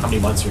 how many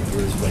months or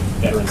years when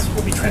veterans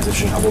will be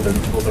transitioning, how will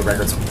the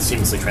records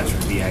seamlessly transfer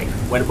to VA?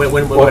 When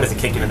does it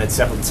kick in? And then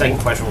second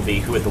question will be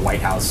who at the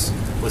White House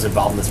was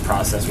involved in this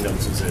process? We know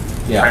this is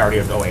a priority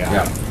of the OAI.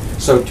 Yeah.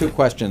 So two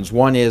questions.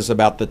 One is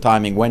about the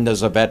timing. When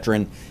does a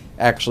veteran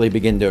actually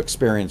begin to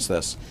experience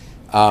this?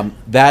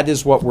 That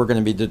is what we're going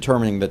to be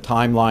determining, the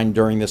timeline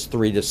during this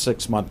 3 to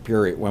 6 month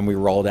period when we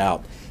rolled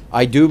out.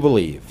 I do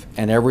believe,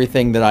 and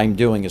everything that I'm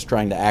doing is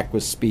trying to act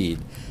with speed,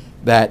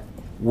 that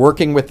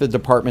working with the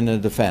Department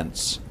of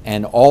Defense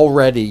and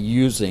already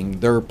using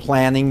their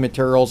planning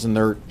materials and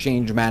their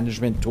change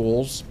management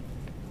tools,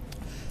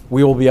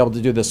 we will be able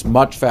to do this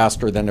much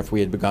faster than if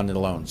we had begun it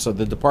alone. So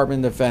the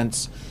Department of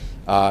Defense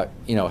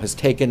has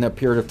taken a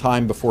period of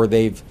time before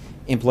they've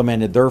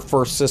implemented their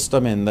first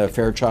system in the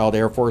Fairchild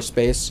Air Force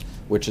Base,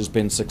 which has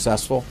been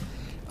successful.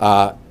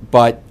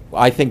 But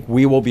I think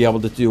we will be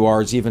able to do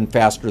ours even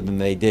faster than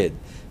they did.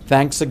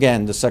 Thanks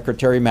again to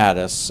Secretary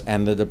Mattis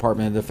and the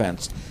Department of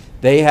Defense.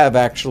 They have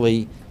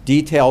actually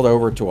detailed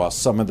over to us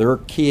some of their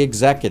key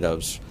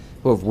executives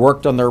who have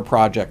worked on their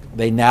project.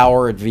 They now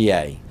are at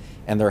VA,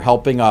 and they're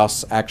helping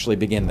us actually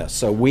begin this.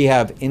 So we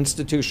have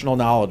institutional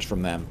knowledge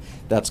from them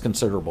that's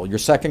considerable. Your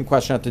second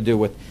question had to do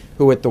with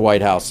who at the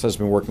White House has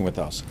been working with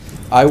us.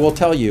 I will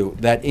tell you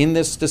that in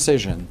this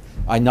decision,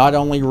 I not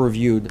only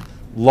reviewed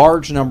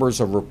large numbers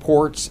of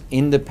reports,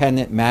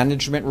 independent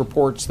management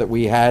reports that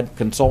we had,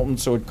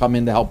 consultants who would come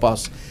in to help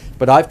us,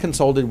 but I've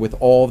consulted with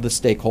all of the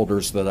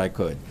stakeholders that I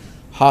could.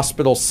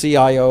 Hospital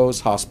CIOs,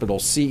 hospital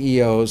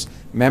CEOs,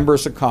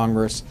 members of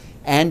Congress,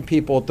 and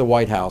people at the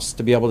White House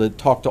to be able to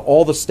talk to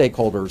all the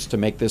stakeholders to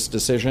make this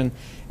decision.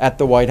 At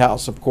the White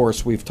House, of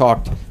course, we've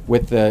talked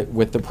with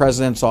the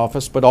President's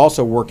office, but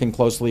also working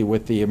closely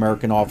with the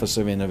American Office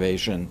of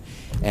Innovation,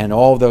 and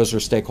all of those are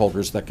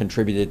stakeholders that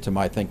contributed to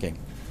my thinking.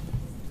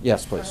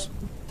 Yes, please.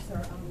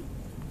 Sir,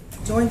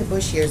 during the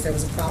Bush years, there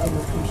was a problem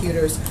with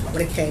computers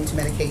when it came to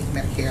Medicaid and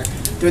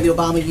Medicare. During the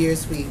Obama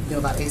years, we knew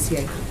about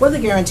ACA. What are the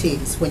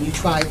guarantees when you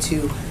try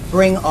to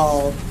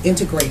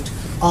integrate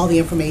all the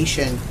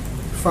information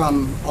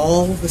from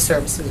all the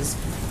services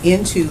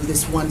into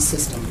this one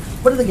system?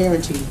 What are the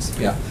guarantees?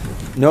 Yeah.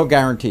 No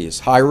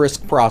guarantees.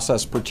 High-risk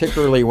process,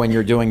 particularly when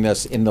you're doing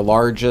this in the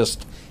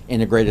largest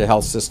integrated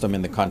health system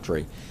in the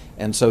country.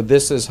 And so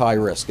this is high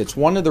risk. It's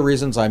one of the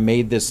reasons I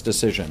made this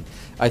decision.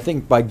 I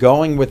think by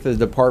going with the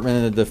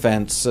Department of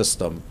Defense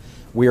system,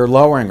 we are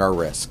lowering our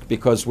risk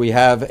because we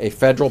have a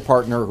federal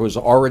partner who's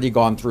already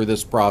gone through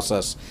this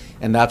process,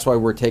 and that's why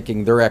we're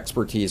taking their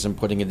expertise and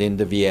putting it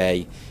into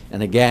VA.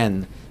 And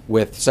again,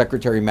 with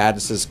Secretary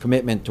Mattis's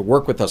commitment to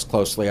work with us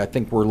closely, I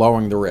think we're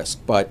lowering the risk.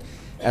 But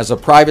as a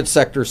private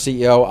sector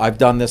CEO, I've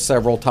done this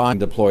several times,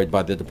 deployed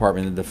by the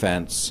Department of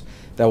Defense,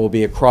 that will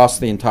be across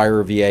the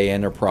entire VA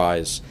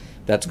enterprise.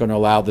 That's going to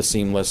allow the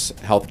seamless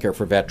health care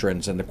for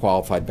veterans and the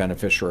qualified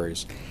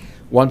beneficiaries.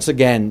 Once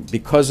again,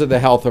 because of the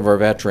health of our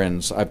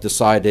veterans, I've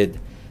decided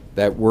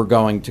that we're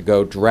going to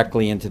go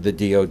directly into the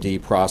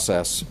DoD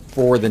process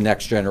for the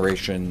next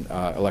generation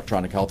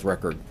electronic health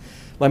record.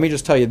 Let me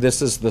just tell you,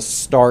 this is the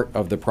start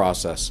of the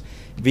process.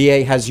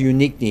 VA has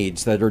unique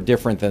needs that are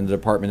different than the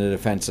Department of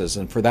Defense's,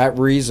 and for that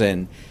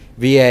reason,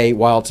 VA,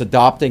 while it's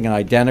adopting an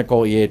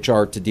identical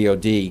EHR to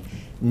DoD,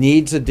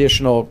 needs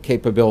additional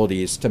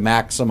capabilities to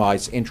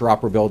maximize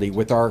interoperability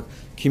with our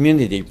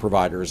community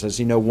providers. As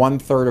you know,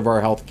 1/3 of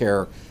our health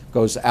care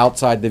goes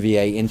outside the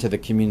VA into the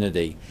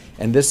community.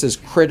 And this is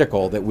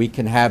critical that we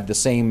can have the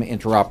same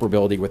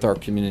interoperability with our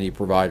community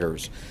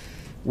providers.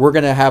 We're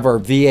going to have our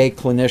VA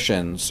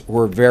clinicians who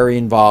are very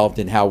involved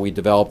in how we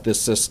develop this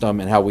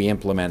system and how we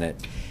implement it.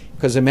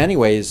 Because in many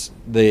ways,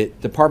 the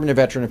Department of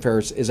Veteran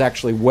Affairs is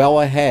actually well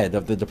ahead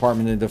of the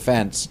Department of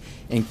Defense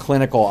in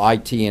clinical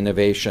IT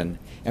innovation.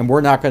 And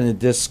we're not going to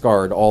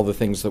discard all the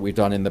things that we've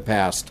done in the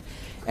past.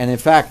 And in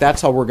fact,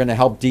 that's how we're going to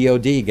help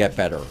DoD get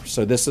better.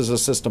 So this is a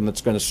system that's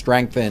going to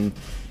strengthen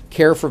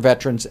care for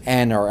veterans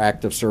and our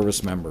active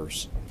service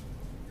members.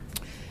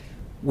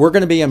 We're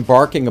going to be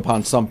embarking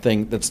upon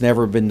something that's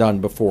never been done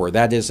before.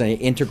 That is an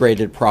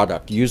integrated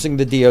product using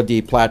the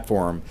DoD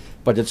platform,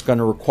 but it's going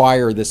to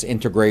require this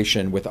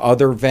integration with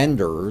other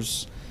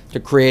vendors to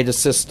create a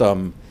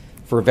system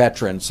for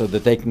veterans so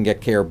that they can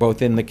get care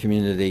both in the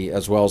community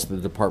as well as the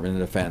Department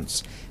of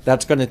Defense.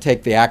 That's going to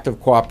take the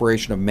active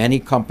cooperation of many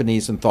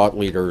companies and thought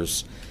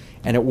leaders,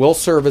 And it will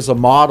serve as a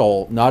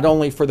model not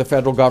only for the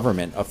federal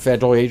government, of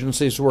federal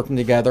agencies working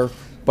together,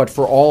 but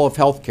for all of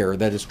healthcare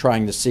that is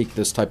trying to seek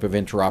this type of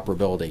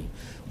interoperability.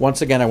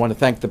 Once again, I want to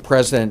thank the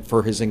President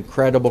for his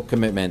incredible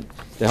commitment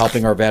to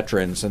helping our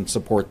veterans and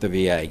support the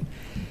VA.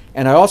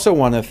 And I also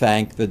want to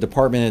thank the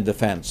Department of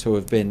Defense, who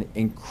have been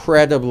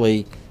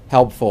incredibly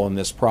helpful in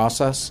this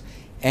process,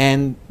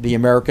 and the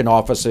American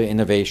Office of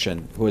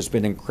Innovation, who has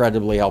been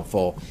incredibly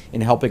helpful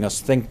in helping us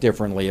think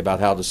differently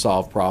about how to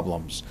solve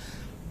problems.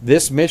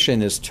 This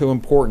mission is too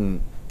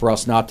important for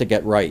us not to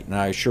get right, and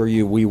I assure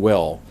you we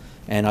will.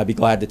 And I'd be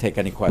glad to take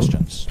any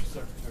questions.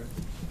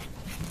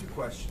 Two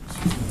questions.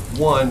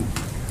 One,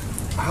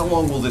 how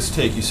long will this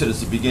take? You said it's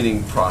the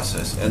beginning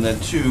process. And then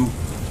two,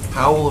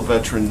 how will a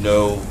veteran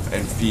know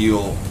and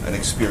feel and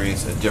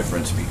experience a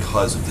difference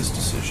because of this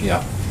decision?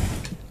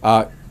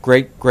 Yeah.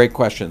 Great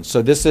question.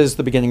 So this is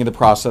the beginning of the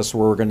process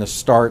where we're going to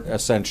start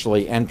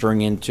essentially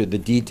entering into the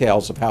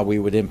details of how we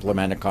would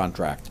implement a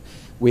contract.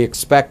 We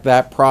expect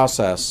that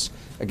process,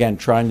 again,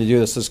 trying to do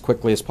this as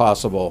quickly as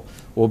possible,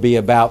 will be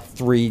about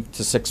 3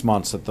 to 6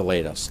 months at the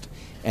latest.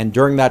 And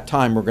during that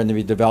time, we're going to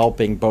be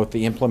developing both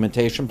the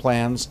implementation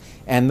plans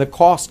and the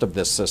cost of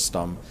this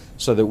system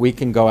so that we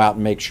can go out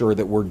and make sure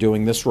that we're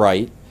doing this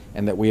right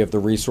and that we have the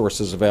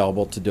resources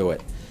available to do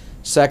it.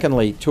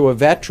 Secondly, to a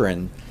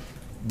veteran,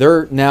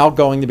 they're now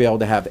going to be able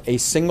to have a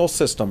single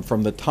system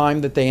from the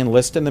time that they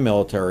enlist in the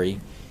military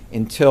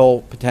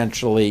until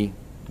potentially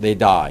they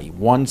die,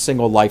 one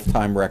single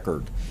lifetime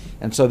record.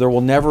 And so there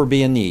will never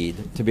be a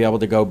need to be able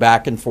to go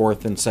back and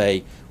forth and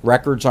say,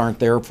 records aren't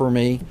there for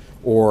me,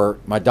 or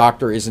my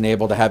doctor isn't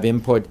able to have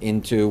input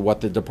into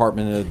what the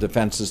Department of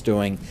Defense is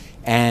doing,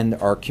 and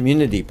our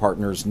community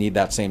partners need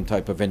that same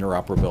type of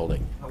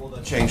interoperability. How will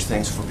that change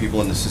things for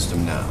people in the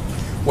system now?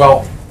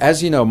 Well,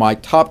 as you know, my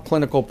top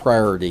clinical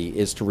priority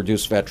is to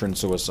reduce veteran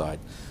suicide.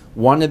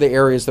 One of the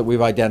areas that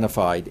we've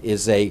identified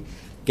is a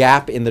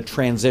gap in the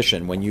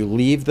transition when you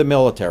leave the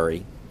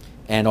military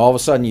and all of a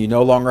sudden you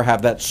no longer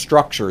have that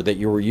structure that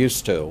you were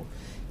used to,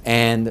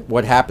 and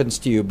what happens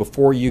to you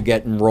before you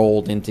get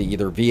enrolled into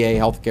either VA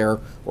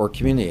healthcare or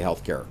community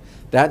healthcare.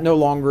 That no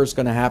longer is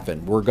going to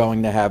happen. We're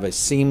going to have a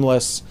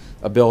seamless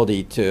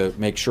ability to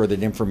make sure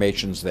that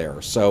information's there.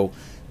 So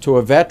to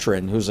a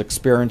veteran who's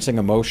experiencing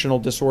emotional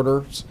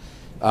disorders,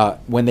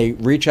 when they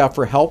reach out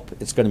for help,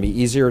 it's going to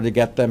be easier to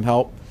get them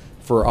help.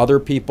 For other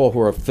people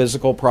who have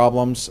physical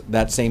problems,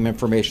 that same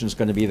information is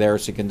going to be there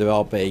so you can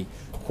develop a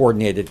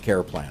coordinated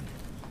care plan.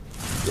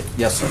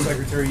 Yes, sir.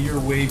 Secretary, you're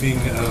waiving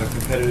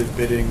competitive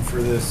bidding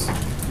for this.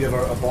 Do you have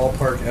a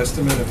ballpark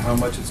estimate of how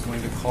much it's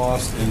going to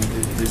cost, and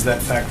is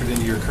that factored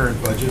into your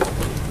current budget?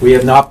 We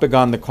have not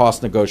begun the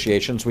cost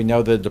negotiations. We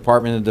know the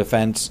Department of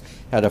Defense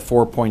had a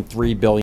 $4.3 billion